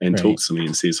in and talks to me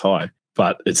and says hi,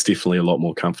 but it's definitely a lot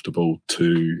more comfortable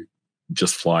to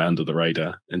just fly under the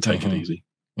radar and take it easy.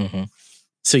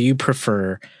 So you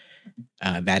prefer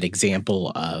that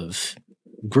example of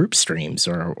group streams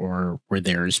or where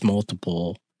there's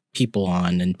multiple people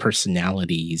on and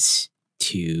personalities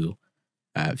to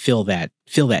fill that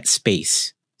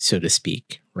space, so to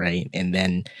speak, right? And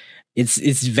then it's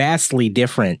vastly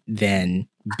different than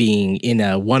being in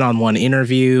a one-on-one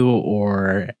interview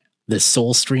or the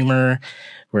soul streamer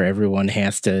where everyone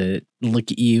has to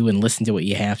look at you and listen to what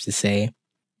you have to say.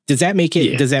 Does that make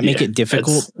it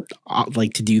difficult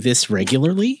like to do this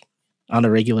regularly on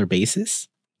a regular basis?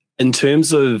 In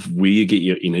terms of where you get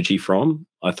your energy from,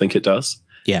 I think it does.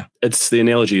 Yeah. It's the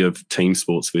analogy of team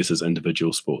sports versus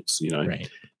individual sports, Right.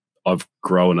 I've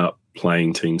grown up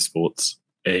playing team sports,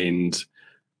 and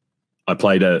I've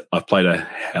played a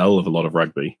hell of a lot of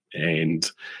rugby, and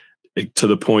to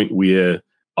the point where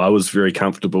I was very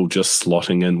comfortable just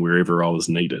slotting in wherever I was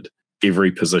needed.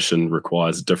 Every position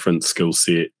requires a different skill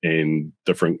set and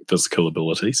different physical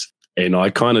abilities. And I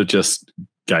kind of just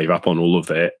gave up on all of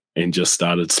that and just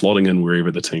started slotting in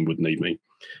wherever the team would need me,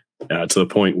 to the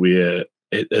point where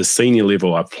at a senior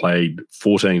level, I played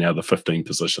 14 out of the 15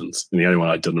 positions. And the only one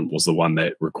I didn't was the one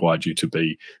that required you to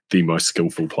be the most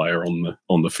skillful player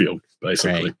on the field,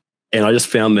 basically. Right. And I just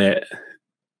found that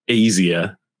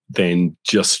easier than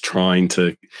just trying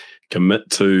to commit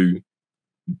to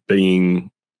being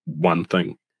one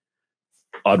thing.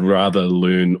 I'd rather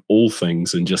learn all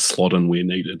things and just slot in where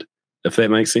needed, if that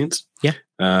makes sense. Yeah.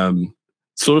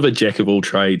 Sort of a jack of all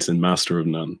trades and master of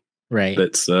none. Right.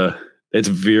 That's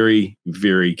very,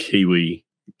 very Kiwi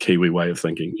way of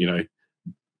thinking.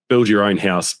 Build your own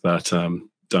house, but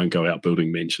don't go out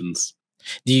building mansions.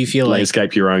 Do you feel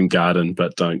landscape your own garden,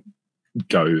 but don't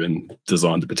go and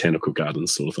design the botanical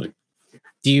gardens, sort of thing.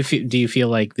 Do you feel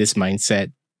like this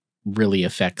mindset really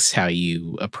affects how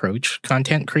you approach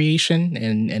content creation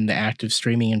and the act of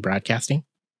streaming and broadcasting?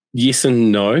 Yes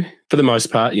and no. For the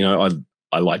most part,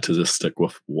 I like to just stick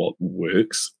with what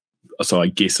works. So I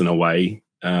guess in a way,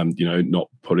 not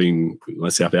putting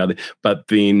myself out there. But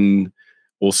then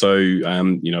also,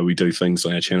 we do things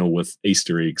on our channel with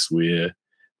Easter eggs where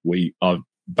I've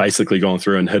basically gone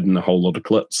through and hidden a whole lot of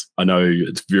clips. I know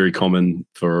it's very common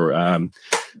for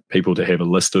people to have a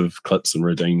list of clips and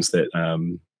redeems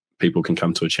that people can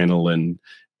come to a channel and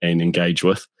engage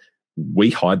with. We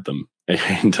hide them.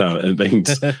 And it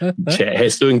means chat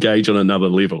has to engage on another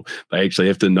level. They actually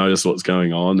have to notice what's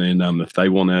going on, and if they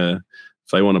want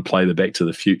to play the Back to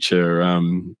the Future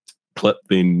clip,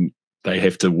 then they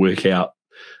have to work out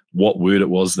what word it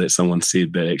was that someone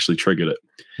said that actually triggered it.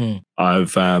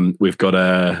 We've got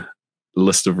a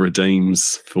list of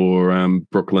redeems for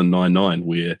Brooklyn Nine-Nine,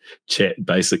 where chat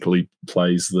basically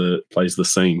plays the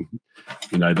scene,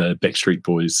 the Backstreet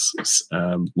Boys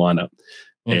lineup.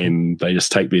 And they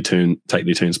just take their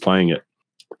turns playing it,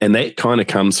 and that kind of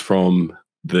comes from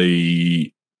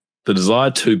the desire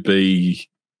to be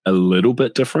a little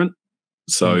bit different.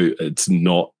 So it's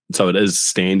not. So it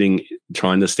is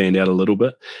trying to stand out a little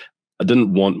bit. I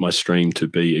didn't want my stream to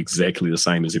be exactly the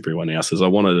same as everyone else's. I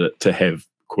wanted it to have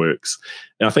quirks,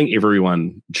 and I think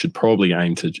everyone should probably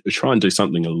aim to try and do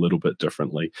something a little bit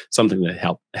differently, something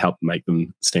that help make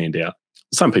them stand out.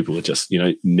 Some people are just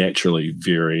naturally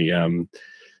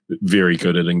very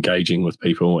good at engaging with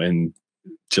people and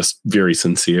just very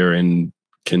sincere and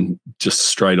can just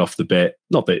straight off the bat,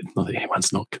 not that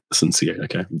anyone's not sincere,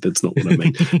 okay, that's not what I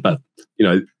mean, but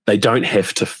they don't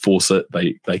have to force it.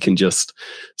 They can just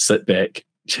sit back,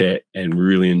 chat, and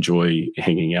really enjoy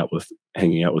hanging out with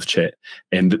chat,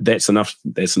 and that's enough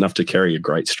to carry a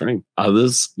great stream.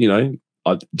 Others,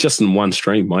 just in one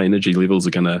stream, my energy levels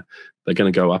are gonna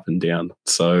go up and down.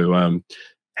 So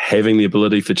having the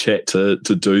ability for chat to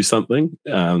do something,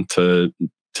 to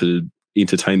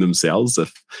entertain themselves,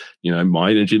 if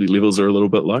my energy levels are a little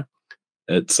bit low,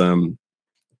 it's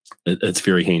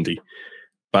very handy.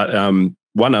 But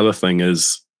one other thing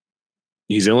is,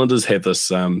 New Zealanders have this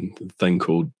thing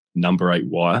called number 8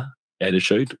 wire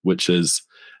attitude, which is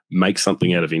make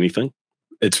something out of anything.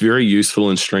 It's very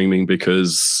useful in streaming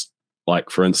because, like,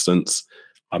 for instance,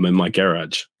 I'm in my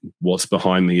garage. What's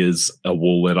behind me is a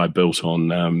wall that I built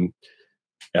on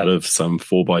out of some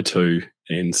 4x2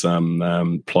 and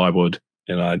some plywood,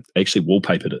 and I actually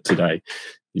wallpapered it today.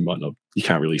 You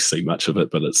can't really see much of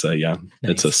it, but it's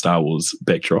it's a Star Wars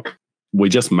backdrop. We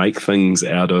just make things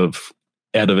out of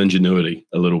ingenuity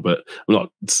a little bit. I'm not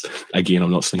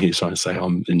sitting here trying to say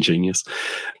I'm ingenious.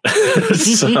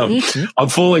 So, I'm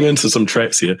falling into some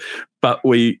traps here. But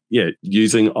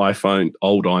using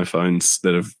old iPhones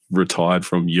that have retired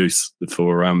from use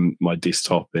for my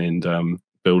desktop and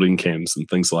building cams and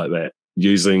things like that.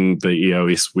 Using the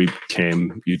EOS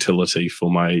webcam utility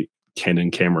for my Canon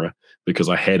camera because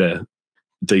I had a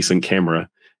decent camera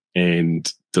and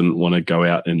didn't want to go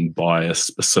out and buy a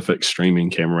specific streaming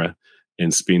camera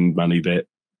and spend money that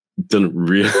didn't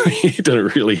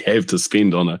really have to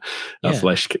spend on a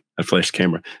flash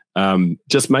camera.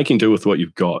 Just making do with what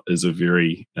you've got is a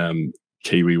very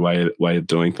Kiwi way of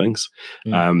doing things.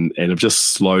 And I've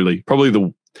just slowly,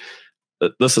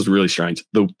 this is really strange.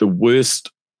 The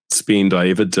worst spend I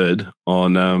ever did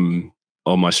on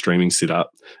my streaming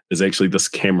setup is actually this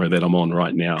camera that I'm on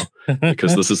right now,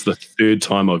 because this is the third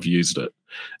time I've used it.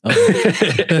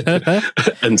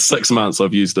 In 6 months,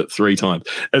 I've used it 3 times.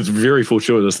 It's very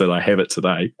fortuitous that I have it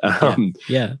today.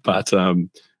 But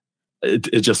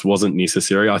it just wasn't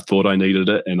necessary. I thought I needed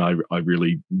it, and I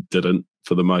really didn't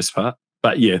for the most part.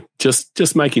 But yeah,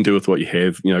 just making do with what you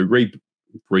have.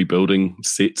 Rebuilding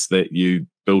sets that you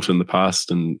built in the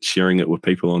past and sharing it with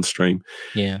people on stream.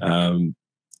 I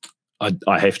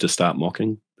have to start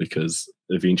mocking, because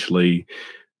eventually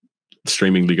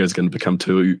streaming Lego is going to become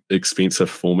too expensive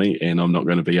for me, and I'm not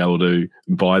going to be able to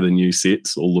buy the new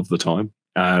sets all of the time.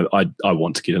 I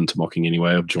want to get into mocking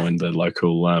anyway. I've joined the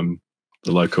local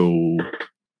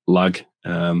lug,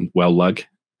 lug,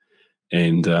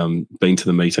 and been to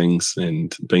the meetings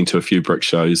and been to a few brick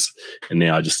shows, and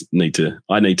now I just need to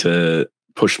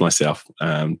push myself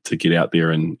to get out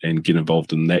there and get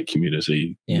involved in that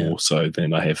community more so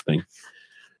than I have been.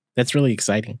 That's really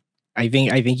exciting. I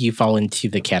think you fall into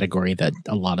the category that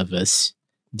a lot of us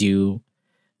do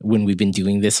when we've been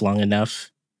doing this long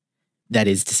enough. That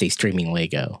is to say, streaming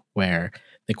Lego, where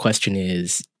the question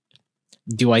is,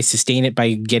 do I sustain it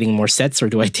by getting more sets, or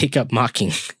do I take up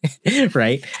mocking?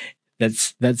 Right?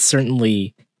 That's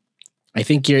certainly, I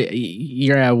think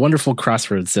you're at a wonderful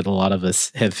crossroads that a lot of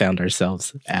us have found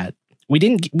ourselves at. We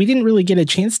didn't really get a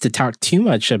chance to talk too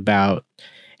much about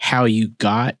how you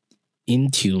got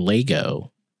into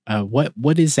Lego.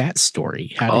 What is that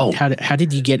story? How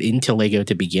did you get into Lego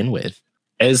to begin with?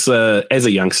 As a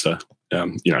youngster,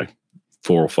 4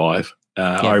 or 5,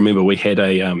 I remember we had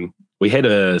a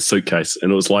suitcase,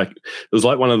 and it was like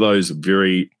one of those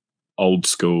very old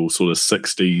school sort of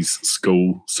 60s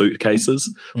school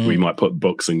suitcases where you might put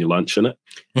books and your lunch in it.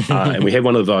 And we had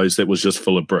one of those that was just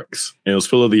full of bricks, and it was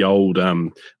full of the old I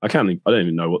don't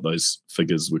even know what those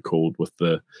figures were called, with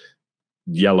the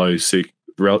yellow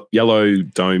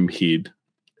dome head,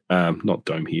 not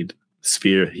dome head,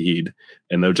 sphere head,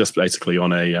 and they were just basically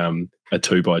on a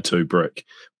 2x2 brick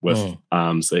with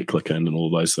arms that click in and all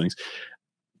of those things.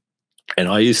 And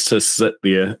I used to sit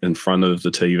there in front of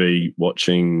the TV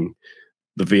watching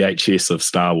the VHS of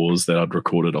Star Wars that I'd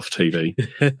recorded off TV,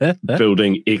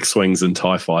 building X-Wings and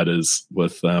TIE fighters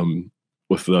with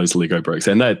those Lego bricks.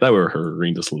 And they were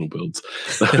horrendous little builds.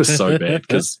 They were so bad,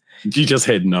 because you just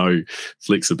had no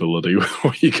flexibility with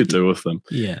what you could do with them.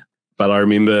 Yeah. But I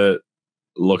remember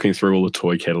looking through all the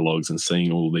toy catalogs and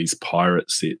seeing all these pirate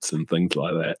sets and things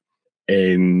like that,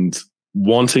 and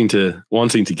wanting to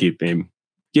get them,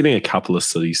 getting a couple of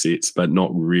city sets, but not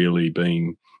really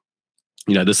being,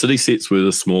 the city sets were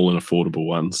the small and affordable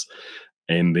ones,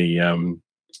 and the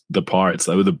pirates,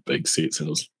 they were the big sets,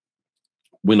 and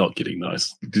we're not getting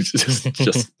those.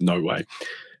 just no way.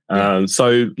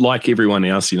 So like everyone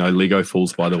else, Lego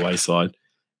falls by the wayside,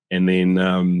 and then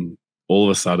all of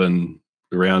a sudden,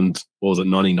 around,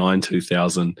 99,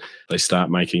 2000, they start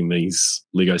making these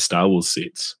Lego Star Wars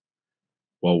sets.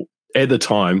 Well, at the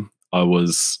time, I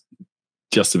was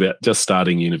just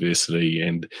starting university,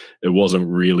 and it wasn't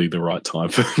really the right time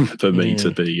for me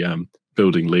to be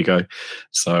building Lego.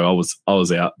 So I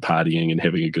was out partying and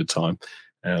having a good time,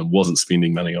 and wasn't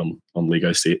spending money on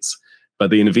Lego sets.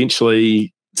 But then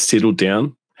eventually settled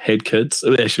down, had kids.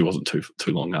 It actually wasn't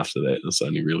too long after that. It was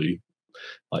only really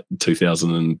like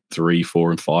 2003,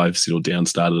 4, and 5. Settled down,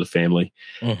 started a family,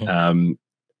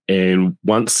 and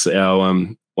once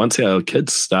our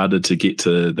kids started to get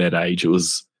to that age, it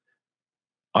was,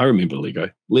 I remember Lego.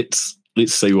 Let's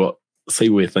see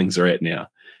where things are at now.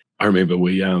 I remember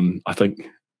we I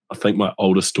think my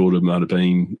oldest daughter might have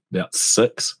been about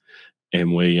 6,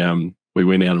 and we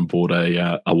went out and bought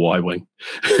a Y-wing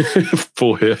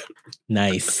for her.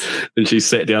 Nice. And she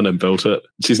sat down and built it.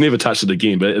 She's never touched it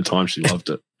again, but at the time she loved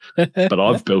it. But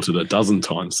I've built it a dozen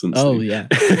times since. Oh then.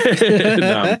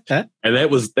 Yeah. And that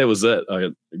was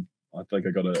it. I think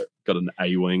I got an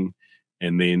A-wing,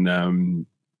 and then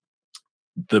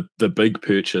the big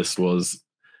purchase was,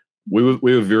 we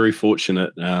were very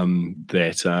fortunate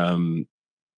that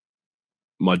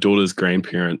my daughter's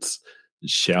grandparents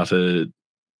shouted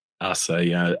us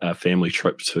a family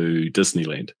trip to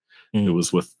Disneyland. It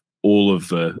was with all of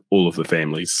the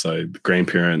families, so the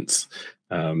grandparents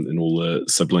and all the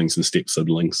siblings and step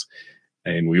siblings,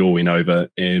 and we all went over,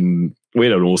 and we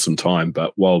had an awesome time.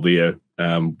 But while there,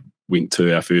 went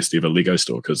to our first ever Lego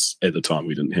store, because at the time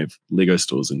we didn't have Lego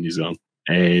stores in New Zealand,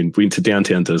 and went to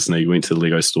downtown Disney, went to the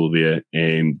Lego store there,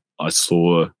 and I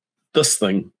saw this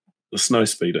thing, the snow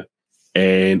speeder,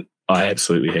 and I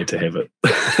absolutely had to have it.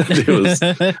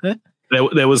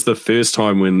 That was the first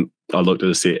time when I looked at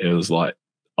a set, it was like,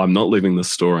 I'm not leaving the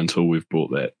store until we've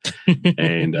bought that.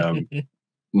 And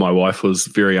my wife was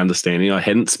very understanding. I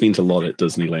hadn't spent a lot at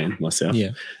Disneyland myself.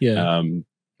 Yeah.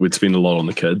 We'd spend a lot on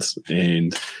the kids,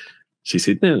 and she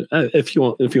said, "No, if you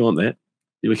want that,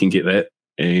 we can get that."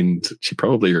 And she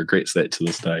probably regrets that to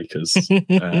this day, because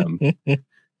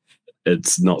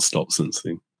it's not stopped since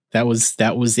then. That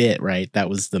was it, right? That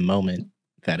was the moment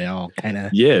that it all kind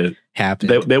of happened.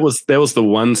 That was the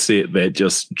one set that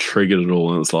just triggered it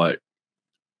all, and it's like,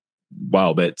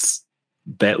 wow,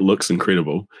 that looks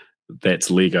incredible.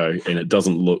 That's Lego, and it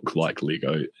doesn't look like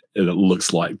Lego, and it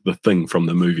looks like the thing from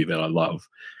the movie that I love.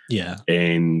 Yeah.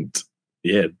 And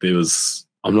there was,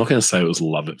 I'm not going to say it was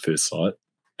love at first sight.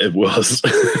 It was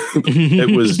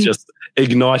it was just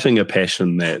igniting a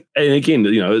passion that, and again,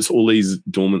 it's all these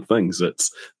dormant things.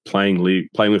 It's playing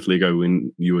with Lego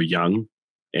when you were young,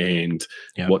 and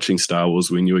watching Star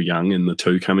Wars when you were young, and the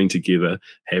two coming together,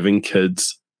 having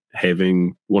kids,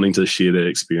 wanting to share that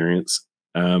experience.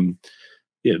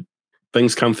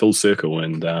 Things come full circle,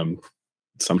 and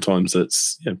sometimes it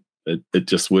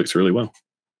just works really well.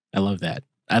 I love that.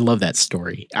 I love that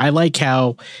story. I like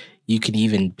how you can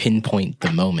even pinpoint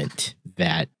the moment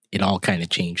that it all kind of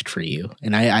changed for you.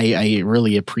 And I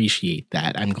really appreciate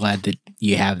that. I'm glad that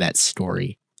you have that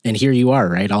story. And here you are,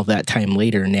 right? All that time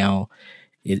later, now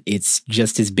it's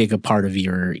just as big a part of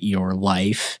your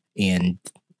life, and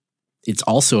it's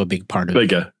also a big part of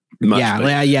bigger. Much bigger.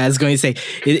 I was going to say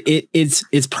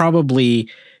it's probably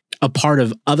a part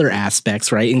of other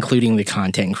aspects, right? Including the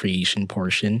content creation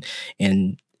portion.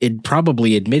 And it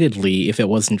probably, admittedly, if it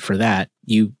wasn't for that,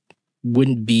 you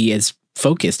wouldn't be as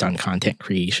focused on content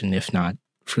creation, if not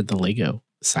for the Lego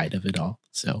side of it all.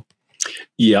 So,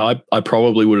 yeah, I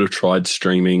probably would have tried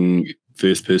streaming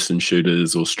first-person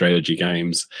shooters or strategy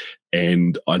games,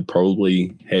 and I'd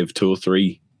probably have 2 or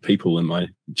 3 people in my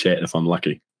chat if I'm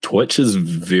lucky. Twitch is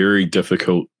very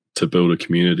difficult to build a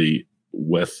community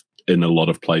with in a lot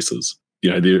of places.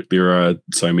 There are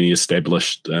so many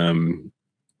established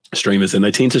streamers, and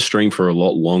they tend to stream for a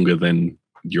lot longer than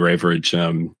your average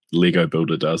Lego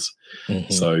builder does.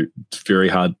 Mm-hmm. So it's very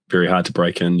hard to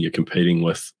break in. You're competing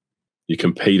with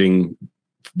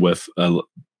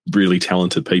really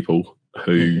talented people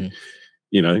who,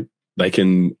 they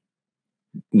can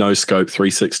no scope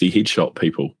 360 headshot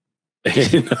people.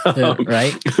 And,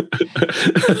 right.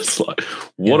 It's like,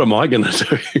 what am I going to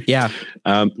do? Yeah.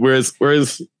 Whereas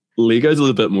Lego's a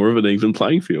little bit more of an even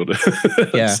playing field.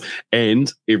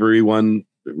 And everyone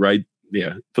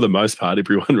for the most part,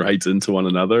 everyone raids into one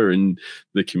another, and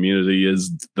the community is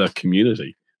the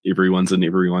community. Everyone's in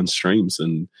everyone's streams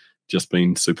and just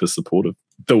been super supportive.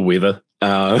 The weather.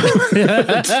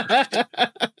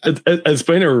 It's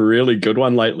been a really good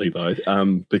one lately, though,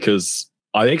 because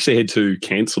I actually had to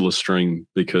cancel a stream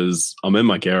because I'm in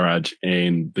my garage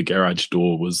and the garage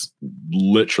door was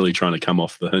literally trying to come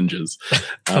off the hinges.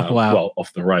 Wow. Well,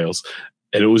 off the rails.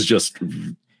 And it was just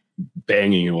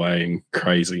banging away and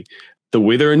crazy. The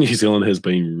weather in New Zealand has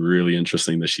been really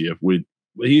interesting this year. It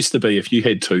used to be if you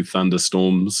had 2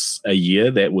 thunderstorms a year,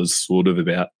 that was sort of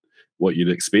about what you'd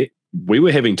expect. We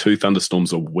were having 2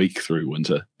 thunderstorms a week through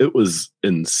winter. It was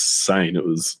insane. It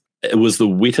was the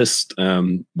wettest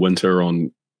winter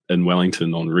in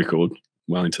Wellington on record.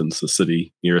 Wellington's the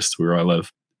city nearest to where I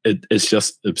live. It's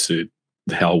just absurd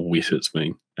how wet it's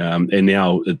been. And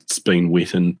now it's been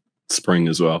wet in spring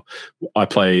as well. I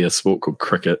play a sport called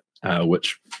cricket,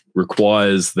 which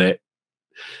requires that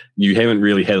you haven't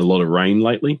really had a lot of rain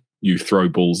lately. You throw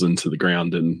balls into the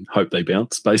ground and hope they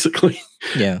bounce, basically.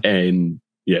 Yeah. And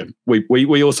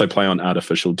we also play on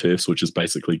artificial turfs, which is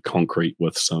basically concrete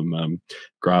with some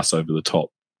grass over the top,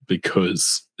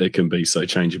 because it can be so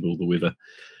changeable, the weather.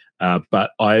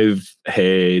 But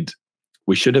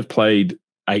we should have played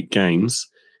 8 games,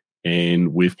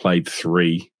 and we've played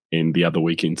 3, and the other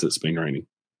weekends it's been raining,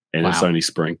 and It's only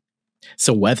spring.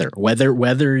 So weather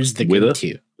is the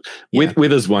go-to.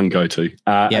 Weather's one go-to.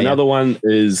 Another one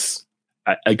is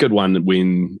a good one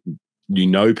when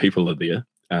people are there.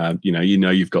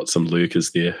 You've got some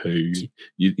lurkers there who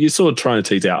you're sort of trying to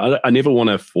tease out. I never want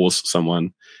to force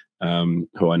someone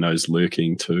who I know is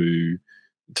lurking to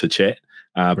chat,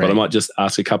 but I might just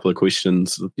ask a couple of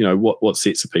questions. What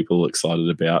sets are people excited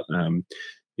about?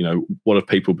 What have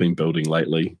people been building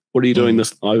lately? What are you doing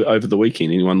this over the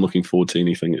weekend? Anyone looking forward to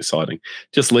anything exciting?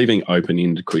 Just leaving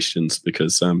open-ended questions,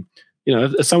 because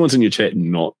if someone's in your chat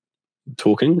not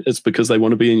talking, it's because they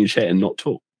want to be in your chat and not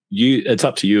talk. It's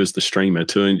up to you as the streamer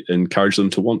to encourage them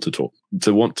to want to talk,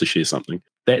 to want to share something.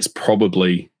 That's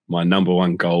probably my number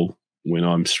one goal when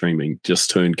I'm streaming, just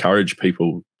to encourage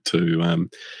people to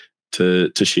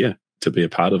share, to be a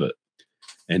part of it,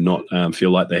 and not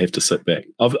feel like they have to sit back.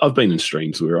 I've been in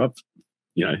streams where I've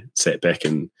sat back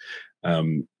and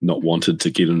not wanted to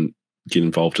get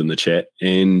involved in the chat,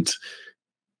 and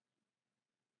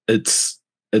it's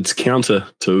counter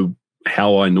to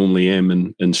how I normally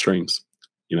am in streams.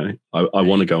 I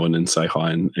want to go in and say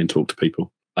hi and talk to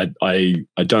people. I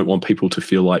don't want people to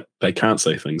feel like they can't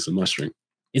say things in my stream.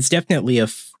 It's definitely a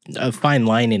fine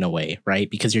line in a way, right?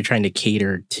 Because you're trying to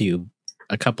cater to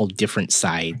a couple different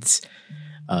sides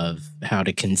of how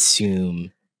to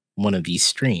consume one of these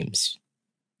streams.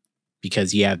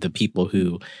 Because you have the people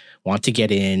who want to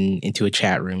get into a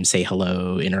chat room, say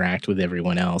hello, interact with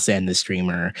everyone else and the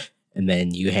streamer. And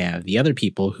then you have the other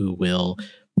people who will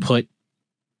put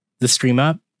the stream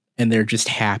up and they're just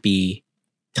happy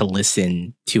to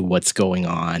listen to what's going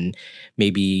on,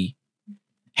 maybe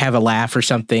have a laugh or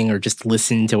something, or just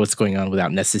listen to what's going on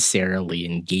without necessarily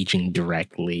engaging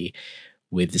directly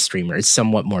with the streamer. It's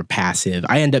somewhat more passive.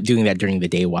 I end up doing that during the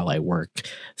day while I work,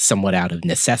 somewhat out of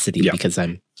necessity because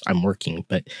I'm working.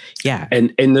 But yeah.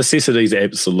 And necessity is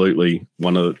absolutely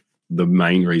one of the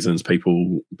main reasons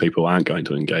people aren't going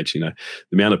to engage.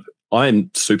 I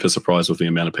am super surprised with the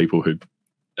amount of people who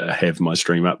have my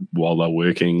stream up while they're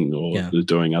working or they're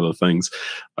doing other things.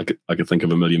 I could think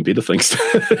of a million better things to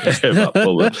have up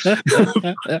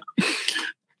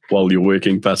while you're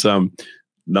working, but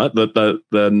no,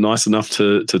 they're nice enough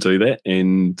to do that,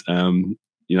 and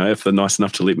if they're nice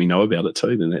enough to let me know about it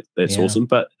too, then that's awesome.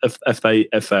 But if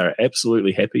they're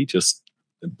absolutely happy just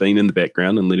being in the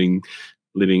background and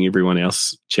letting everyone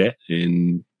else chat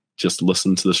and just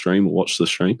listen to the stream or watch the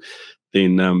stream,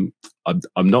 then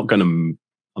I'm not going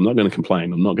to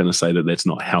complain. I'm not going to say that that's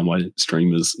not how my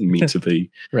stream is meant to be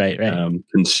right.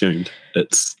 Consumed.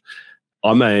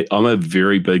 I'm a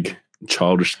very big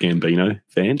Childish Gambino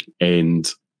fan, and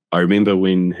I remember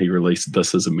when he released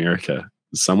This Is America,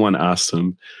 someone asked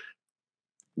him,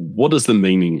 what is the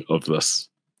meaning of this?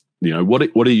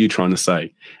 What are you trying to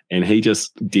say? And he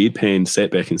just deadpan sat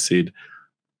back and said,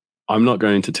 I'm not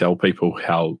going to tell people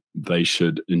how they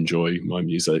should enjoy my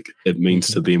music. It means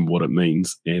to them what it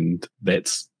means, and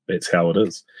that's how it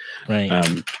is.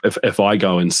 Right. If I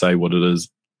go and say what it is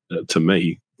to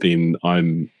me, then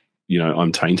I'm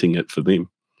tainting it for them.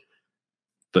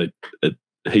 But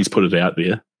he's put it out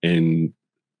there, and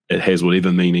it has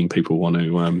whatever meaning people want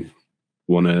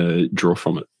to draw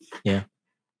from it. Yeah,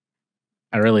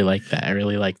 I really like that. I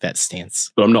really like that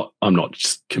stance. But I'm not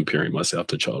just comparing myself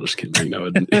to Childish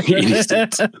Gambino in any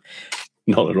sense.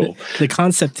 Not at all. The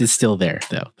concept is still there,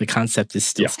 though. The concept is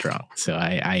still strong. So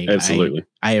I absolutely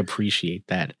I appreciate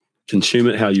that. Consume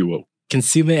it how you will.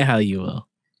 Consume it how you will.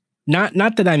 Not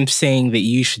that I'm saying that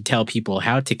you should tell people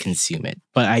how to consume it,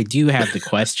 but I do have the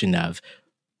question of,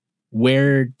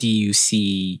 where do you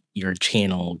see your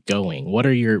channel going? What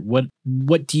do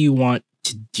you want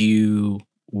to do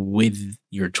with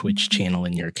your Twitch channel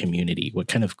and your community? What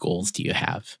kind of goals do you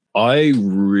have? I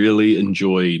really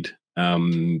enjoyed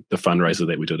the fundraiser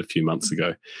that we did a few months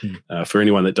ago. For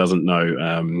anyone that doesn't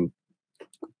know,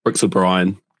 Brix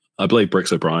O'Brien, I believe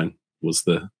Brix O'Brien was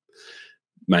the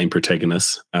main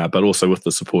protagonist, but also with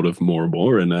the support of More and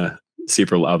More and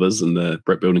several others in the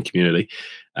brick building community,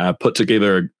 put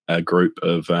together a group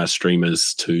of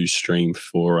streamers to stream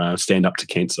for Stand Up to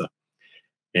Cancer.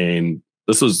 And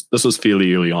this was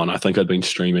fairly early on. I think I'd been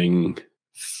streaming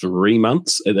 3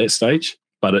 months at that stage,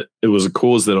 but it was a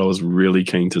cause that I was really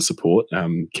keen to support.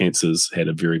 Cancer's had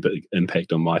a very big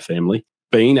impact on my family.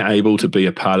 Being able to be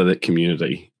a part of that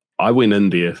community, I went in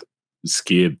there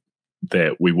scared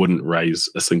that we wouldn't raise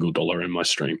a single dollar in my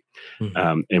stream.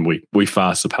 And we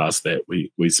far surpassed that.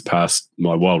 We surpassed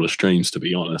my wildest dreams, to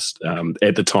be honest,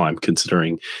 at the time,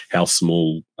 considering how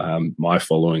small my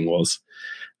following was,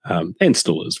 and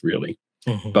still is, really.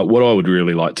 But what I would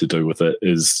really like to do with it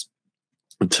is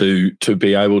to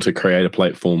be able to create a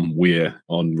platform where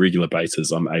on regular basis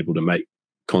I'm able to make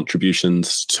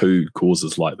contributions to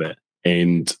causes like that.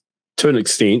 And to an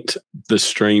extent, the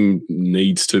stream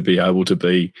needs to be able to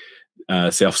be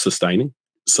self-sustaining.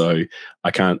 So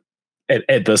I can't,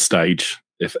 at this stage,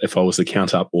 if I was to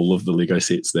count up all of the Lego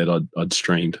sets that I'd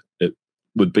streamed, it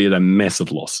would be at a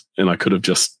massive loss. And I could have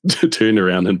just turned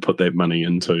around and put that money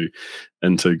into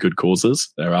good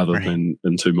causes rather than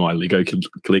into my Lego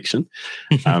collection.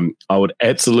 I would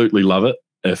absolutely love it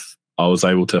if I was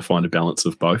able to find a balance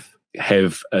of both,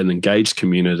 have an engaged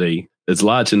community is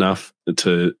large enough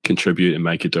to contribute and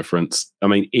make a difference. I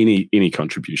mean, any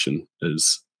contribution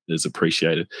is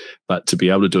appreciated, but to be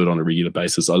able to do it on a regular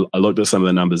basis, I looked at some of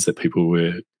the numbers that people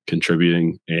were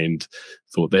contributing and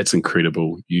thought, that's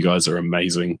incredible. You guys are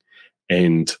amazing.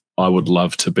 And I would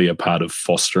love to be a part of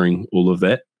fostering all of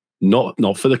that.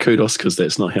 Not for the kudos, because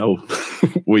that's not how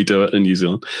we do it in New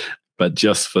Zealand, but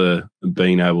just for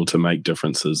being able to make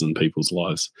differences in people's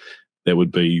lives. That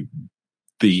would be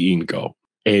the end goal.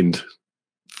 And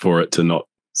for it to not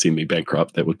send me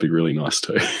bankrupt, that would be really nice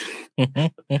too.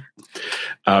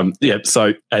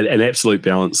 So an absolute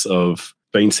balance of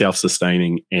being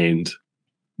self-sustaining and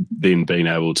then being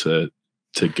able to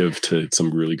give to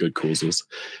some really good causes.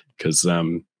 Because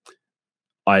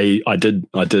I did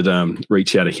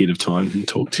reach out ahead of time and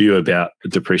talk to you about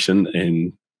depression,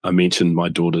 and I mentioned my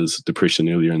daughter's depression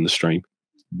earlier in the stream.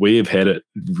 We have had it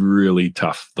really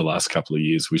tough the last couple of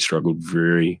years. We struggled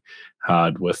very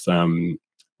hard with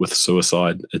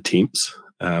suicide attempts.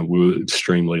 We were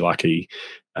extremely lucky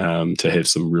to have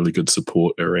some really good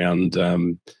support around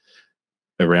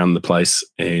the place,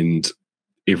 and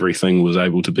everything was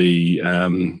able to be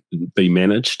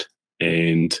managed,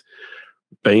 and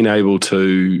being able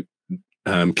to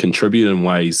contribute in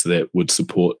ways that would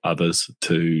support others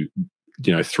to,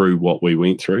 through what we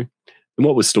went through and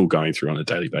what we're still going through on a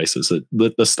daily basis.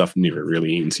 This stuff never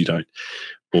really ends. You don't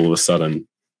all of a sudden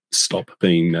stop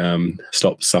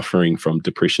suffering from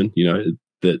depression.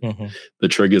 That the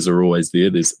triggers are always there.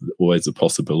 There's always a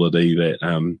possibility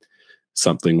that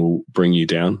something will bring you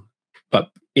down. But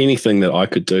anything that I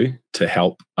could do to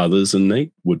help others in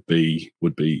need would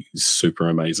be super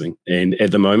amazing. And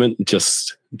at the moment,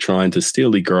 just trying to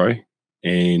steadily grow.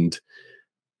 And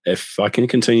if I can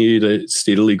continue to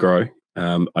steadily grow,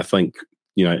 I think,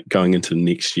 going into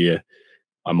next year,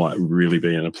 I might really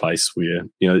be in a place where,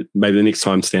 maybe the next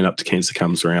time Stand Up to Cancer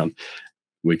comes around,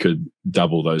 we could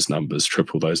double those numbers,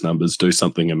 triple those numbers, do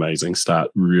something amazing,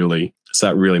 start really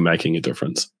making a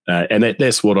difference. And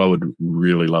that's what I would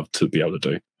really love to be able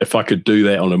to do. If I could do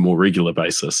that on a more regular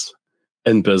basis.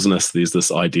 In business, there's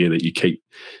this idea that you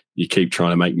keep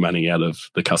trying to make money out of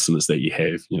the customers that you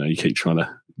have. You keep trying to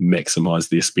maximize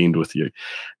their spend with you.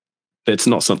 That's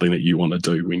not something that you want to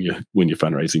do when you're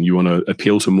fundraising. You want to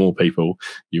appeal to more people.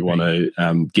 You want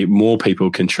to get more people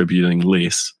contributing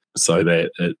less, so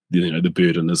that the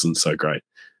burden isn't so great.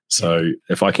 So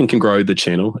if I can grow the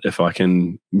channel, if I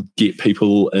can get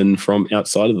people in from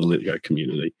outside of the Lego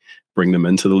community, bring them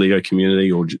into the Lego community,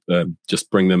 or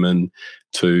just bring them in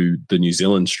to the New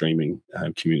Zealand streaming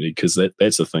community, because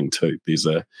that's a thing too.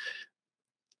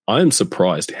 I am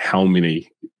surprised how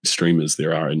many streamers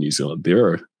there are in New Zealand.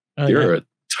 There are a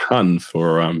ton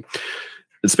for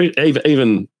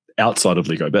even outside of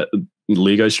Lego, but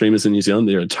Lego streamers in New Zealand,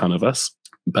 there are a ton of us.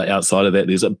 But outside of that,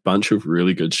 there's a bunch of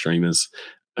really good streamers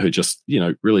who just,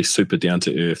 really super down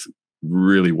to earth,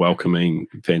 really welcoming,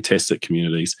 fantastic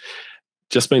communities.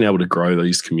 Just being able to grow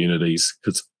these communities,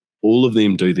 because all of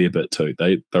them do their bit too.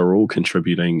 They're all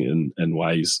contributing in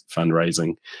ways,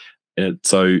 fundraising. And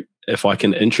so if I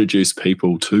can introduce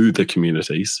people to the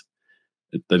communities,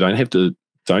 they don't have to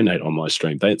donate on my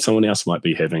stream. Someone else might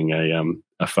be having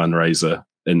a fundraiser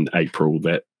in April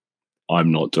that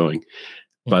I'm not doing.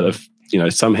 But if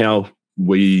somehow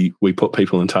we put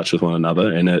people in touch with one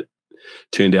another, and it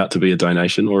turned out to be a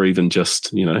donation, or even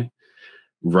just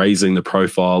raising the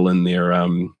profile in their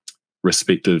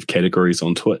respective categories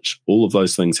on Twitch, all of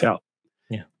those things help.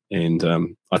 Yeah, and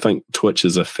I think Twitch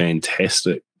is a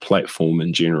fantastic platform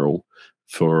in general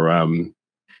for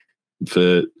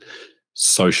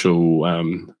social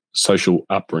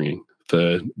upbringing,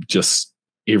 for just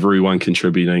everyone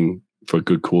contributing for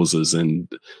good causes, and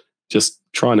just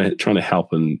trying to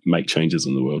help and make changes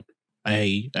in the world.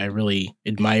 I really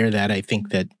admire that. I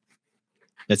think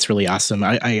that's really awesome.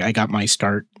 I got my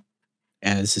start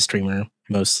as a streamer,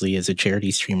 mostly as a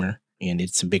charity streamer, and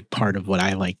it's a big part of what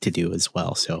I like to do as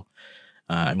well. So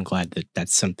I'm glad that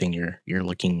that's something you're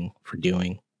looking for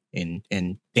doing. And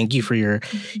thank you for your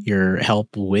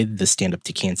help with the Stand Up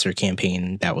to Cancer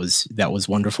campaign. That was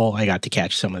wonderful. I got to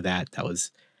catch some of that. That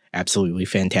was absolutely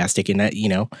fantastic. And that,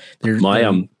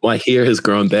 my hair has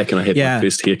grown back, and I had my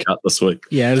first haircut this week.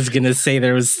 Yeah, I was gonna say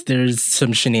there's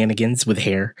some shenanigans with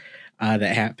hair that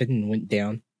happened and went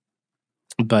down.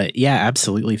 But yeah,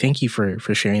 absolutely. Thank you for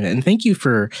sharing that, and thank you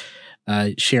for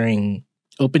opening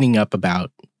up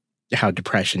about how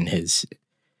depression has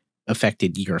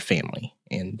affected your family.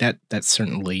 And that's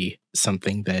certainly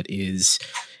something that is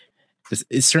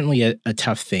certainly a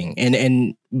tough thing.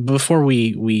 And before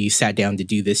we sat down to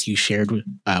do this, you shared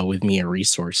with me a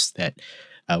resource that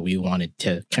we wanted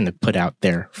to kind of put out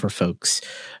there for folks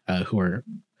who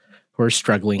are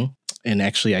struggling. And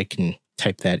actually, I can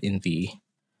type that in the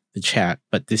chat.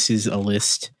 But this is a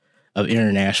list of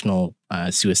international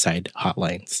suicide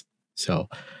hotlines. So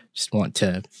just want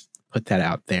to put that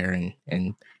out there,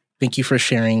 and thank you for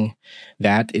sharing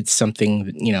that. It's something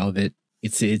that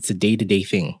it's a day-to-day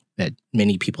thing that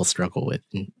many people struggle with,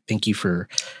 and thank you for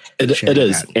sharing it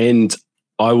is that. And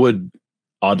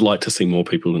I'd like to see more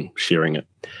people sharing it.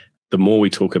 The more we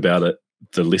talk about it,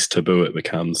 the less taboo it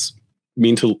becomes.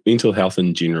 Mental health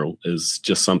in general is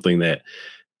just something that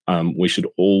we should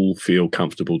all feel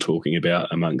comfortable talking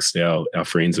about amongst our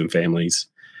friends and families.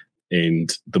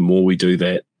 And the more we do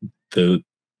that, the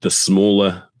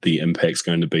smaller the impact's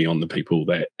going to be on the people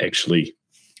that actually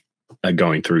are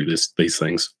going through these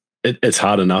things. It's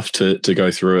hard enough to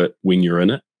go through it when you're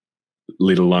in it,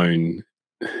 let alone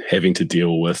having to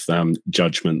deal with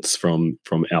judgments from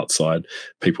outside,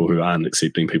 people who aren't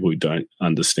accepting, people who don't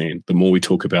understand. The more we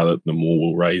talk about it, the more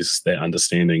we'll raise that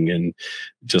understanding and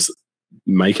just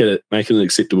make it an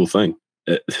acceptable thing.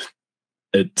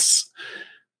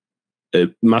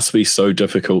 It must be so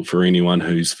difficult for anyone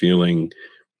who's feeling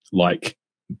like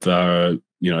their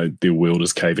world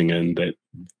is caving in, that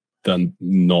they're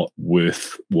not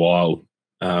worthwhile,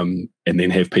 and then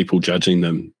have people judging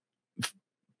them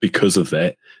because of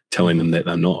that, telling them that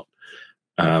they're not.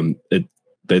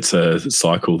 That's a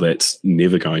cycle that's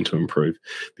never going to improve.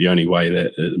 The only way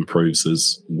that it improves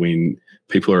is when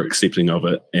people are accepting of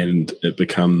it and it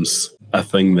becomes a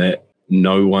thing that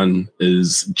no one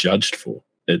is judged for.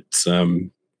 It's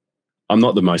I'm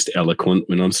not the most eloquent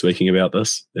when I'm speaking about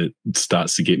this. It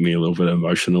starts to get me a little bit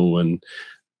emotional and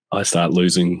I start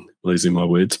losing my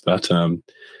words. But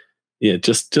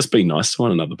just be nice to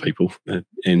one another, people,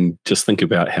 and just think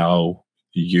about how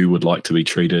you would like to be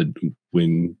treated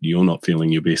when you're not feeling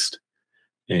your best,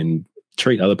 and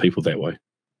treat other people that way.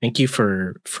 Thank you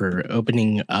for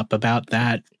opening up about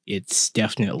that. It's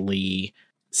definitely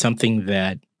something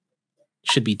that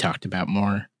should be talked about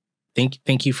more.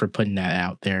 Thank you for putting that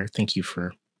out there. Thank you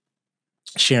for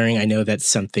sharing. I know that's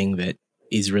something that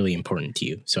is really important to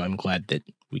you, so I'm glad that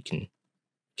we can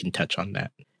touch on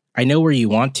that. I know where you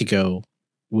want to go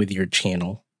with your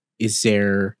channel. Is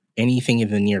there anything in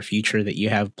the near future that you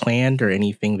have planned, or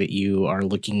anything that you are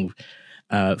looking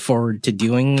forward to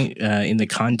doing in the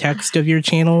context of your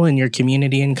channel and your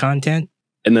community and content?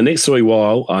 In the next wee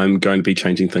while, I'm going to be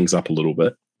changing things up a little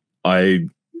bit. I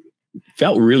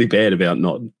felt really bad about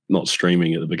not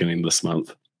streaming at the beginning of this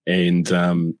month, and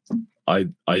I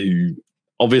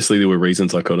obviously there were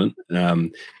reasons I couldn't,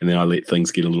 and then I let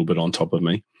things get a little bit on top of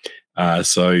me.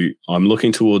 So I'm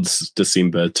looking towards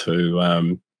December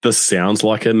to. This sounds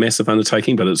like a massive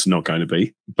undertaking, but it's not going to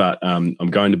be. But I'm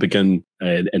going to begin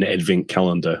an advent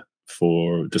calendar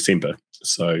for December.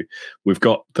 So we've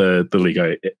got the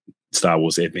Lego Star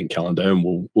Wars advent calendar,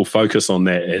 and we'll focus on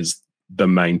that as the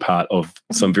main part of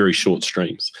some very short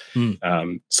streams.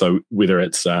 So whether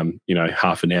it's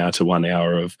half an hour to 1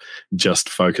 hour of just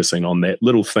focusing on that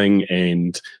little thing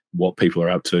and what people are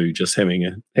up to, just having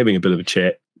a bit of a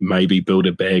chat, maybe build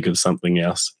a bag of something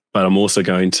else. But I'm also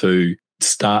going to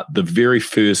start the very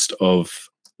first of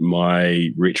my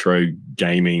retro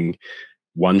gaming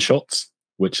one-shots,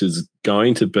 which is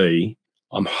going to be,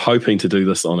 I'm hoping to do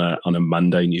this on a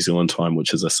Monday New Zealand time,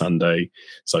 which is a Sunday,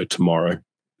 so tomorrow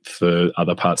for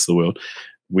other parts of the world,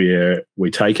 where we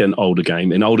take an older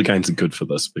game, and older games are good for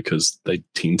this because they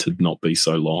tend to not be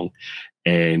so long,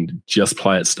 and just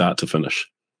play it start to finish.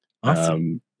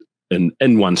 Awesome.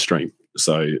 In one stream,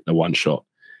 so a one-shot.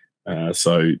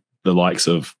 So the likes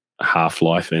of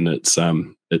Half-Life and its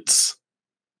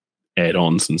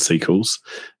add-ons and sequels,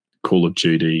 Call of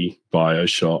Duty,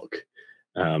 BioShock.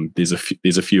 There's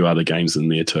a few other games in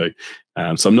there too.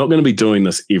 So I'm not going to be doing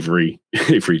this every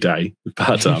day,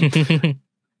 but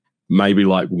maybe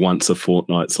like once a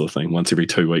fortnight sort of thing, once every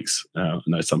 2 weeks. I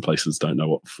know some places don't know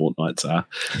what fortnights are,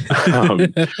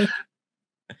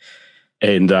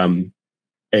 and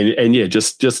yeah,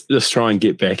 just try and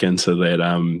get back into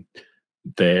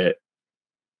that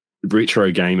retro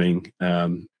gaming,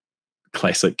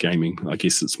 classic gaming, I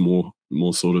guess it's more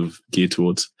sort of geared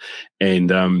towards,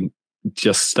 and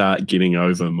just start getting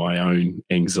over my own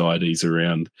anxieties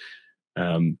around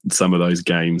some of those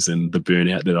games and the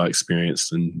burnout that I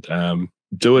experienced, and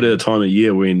do it at a time of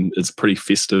year when it's pretty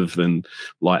festive and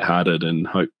lighthearted, and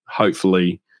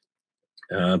hopefully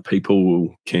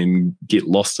people can get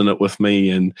lost in it with me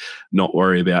and not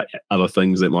worry about other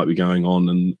things that might be going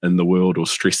on in the world, or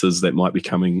stresses that might be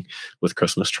coming with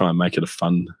Christmas. Try and make it a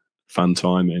fun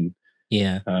time, and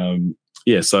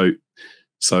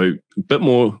so a bit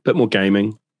more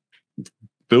gaming,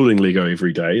 building Lego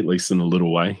every day, at least in a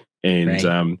little way,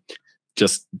 and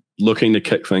just looking to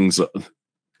kick things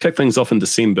off in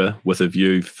December with a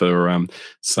view for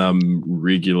some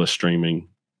regular streaming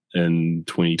in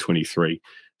 2023.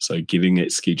 So getting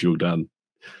that schedule done.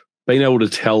 Being able to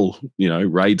tell,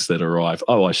 raids that arrive,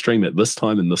 I stream at this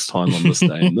time and this time on this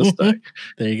day and this day.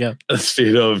 There you go.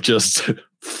 Instead of just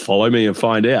follow me and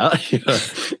find out.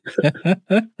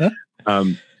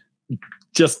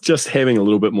 Just having a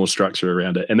little bit more structure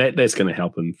around it. And that's going to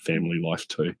help in family life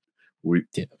too.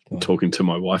 Talking to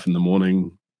my wife in the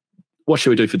morning, what should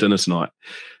we do for dinner tonight?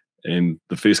 And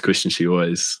the first question she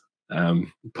always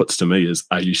puts to me is,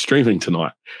 are you streaming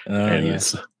tonight?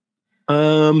 It's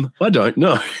I don't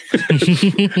know.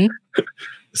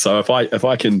 So if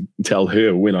I can tell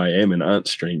her when I am and aren't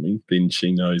streaming, then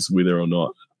she knows whether or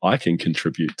not I can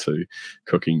contribute to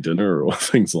cooking dinner or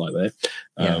things like that.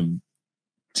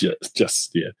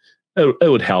 It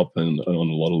would help on a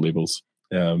lot of levels.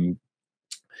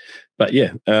 But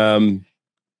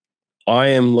I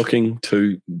am looking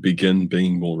to begin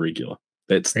being more regular.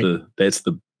 That's the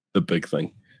big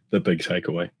thing, the big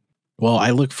takeaway. Well,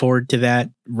 I look forward to that.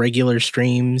 Regular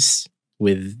streams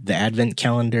with the advent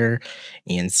calendar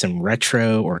and some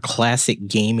retro or classic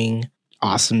gaming.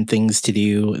 Awesome things to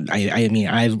do. I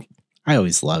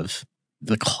always love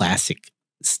the classic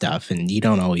stuff, and you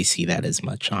don't always see that as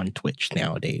much on Twitch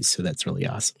nowadays. So that's really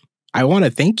awesome. I want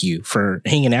to thank you for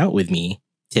hanging out with me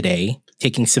today,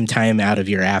 taking some time out of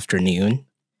your afternoon.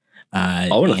 I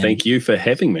want to thank you for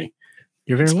having me.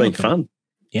 You're very welcome. It's been fun.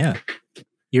 Yeah.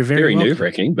 You're very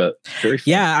nerve-wracking, but very fun.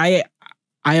 Yeah,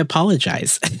 I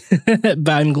apologize. But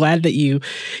I'm glad that you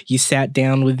sat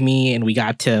down with me and we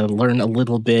got to learn a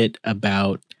little bit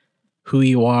about who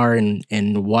you are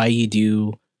and why you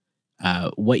do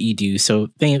what you do. So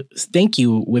thank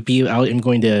you, Whippy. I'm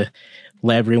going to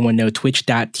let everyone know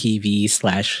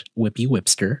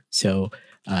twitch.tv/whippywhipster. So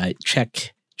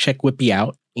check Whippy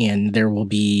out, and there will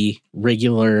be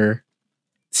regular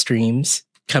streams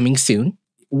coming soon.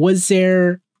 Was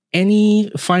there any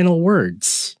final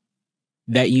words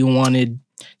that you wanted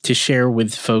to share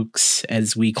with folks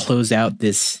as we close out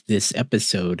this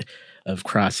episode of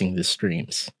Crossing the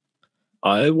Streams?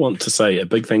 I want to say a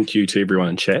big thank you to everyone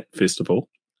in chat, first of all.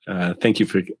 Thank you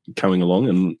for coming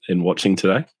along and watching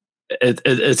today.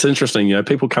 It's interesting,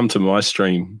 people come to my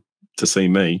stream to see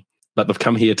me, but they've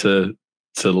come here to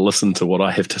listen to what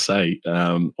I have to say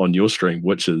on your stream,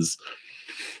 which is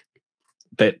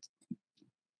that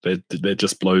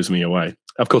just blows me away.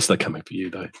 Of course, they're coming for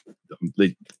you, though.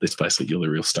 Let's face it, you're the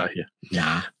real star here.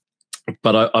 Nah.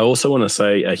 But I also want to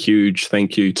say a huge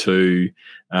thank you to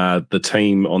the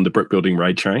team on the Brick Building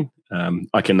Raid Train.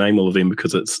 I can name all of them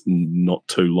because it's not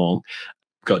too long.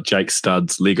 Got Jake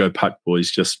Studs, Lego Puck Boys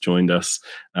just joined us,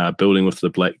 Building with the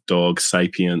Black Dog,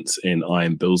 Sapience, and I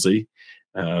Am Billsy.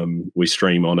 We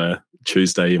stream on a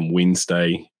Tuesday and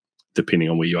Wednesday, depending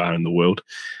on where you are in the world.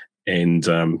 And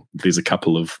there's a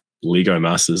couple of Lego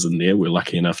masters in there. We're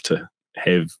lucky enough to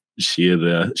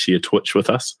share Twitch with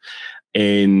us.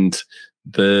 And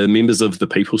the members of the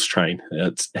People's Train.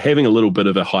 It's having a little bit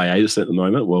of a hiatus at the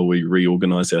moment while we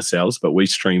reorganize ourselves, but we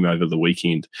stream over the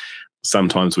weekend.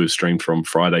 Sometimes we've streamed from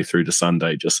Friday through to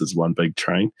Sunday just as one big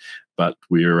train. But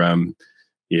we're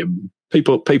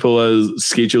people's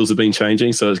schedules have been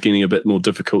changing, so it's getting a bit more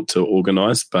difficult to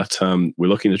organize, but we're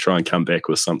looking to try and come back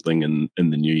with something in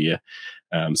the new year.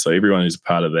 So everyone who's a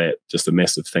part of that, just a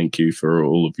massive thank you for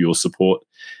all of your support.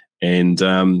 And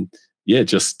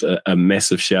just a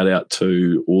massive shout out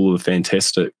to all of the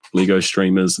fantastic Lego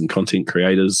streamers and content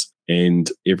creators and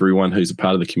everyone who's a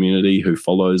part of the community, who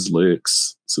follows,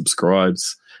 lurks,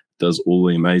 subscribes, does all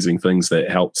the amazing things that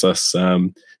helps us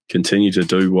continue to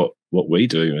do what we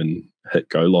do and hit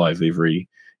go live every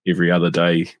other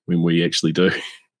day when we actually do.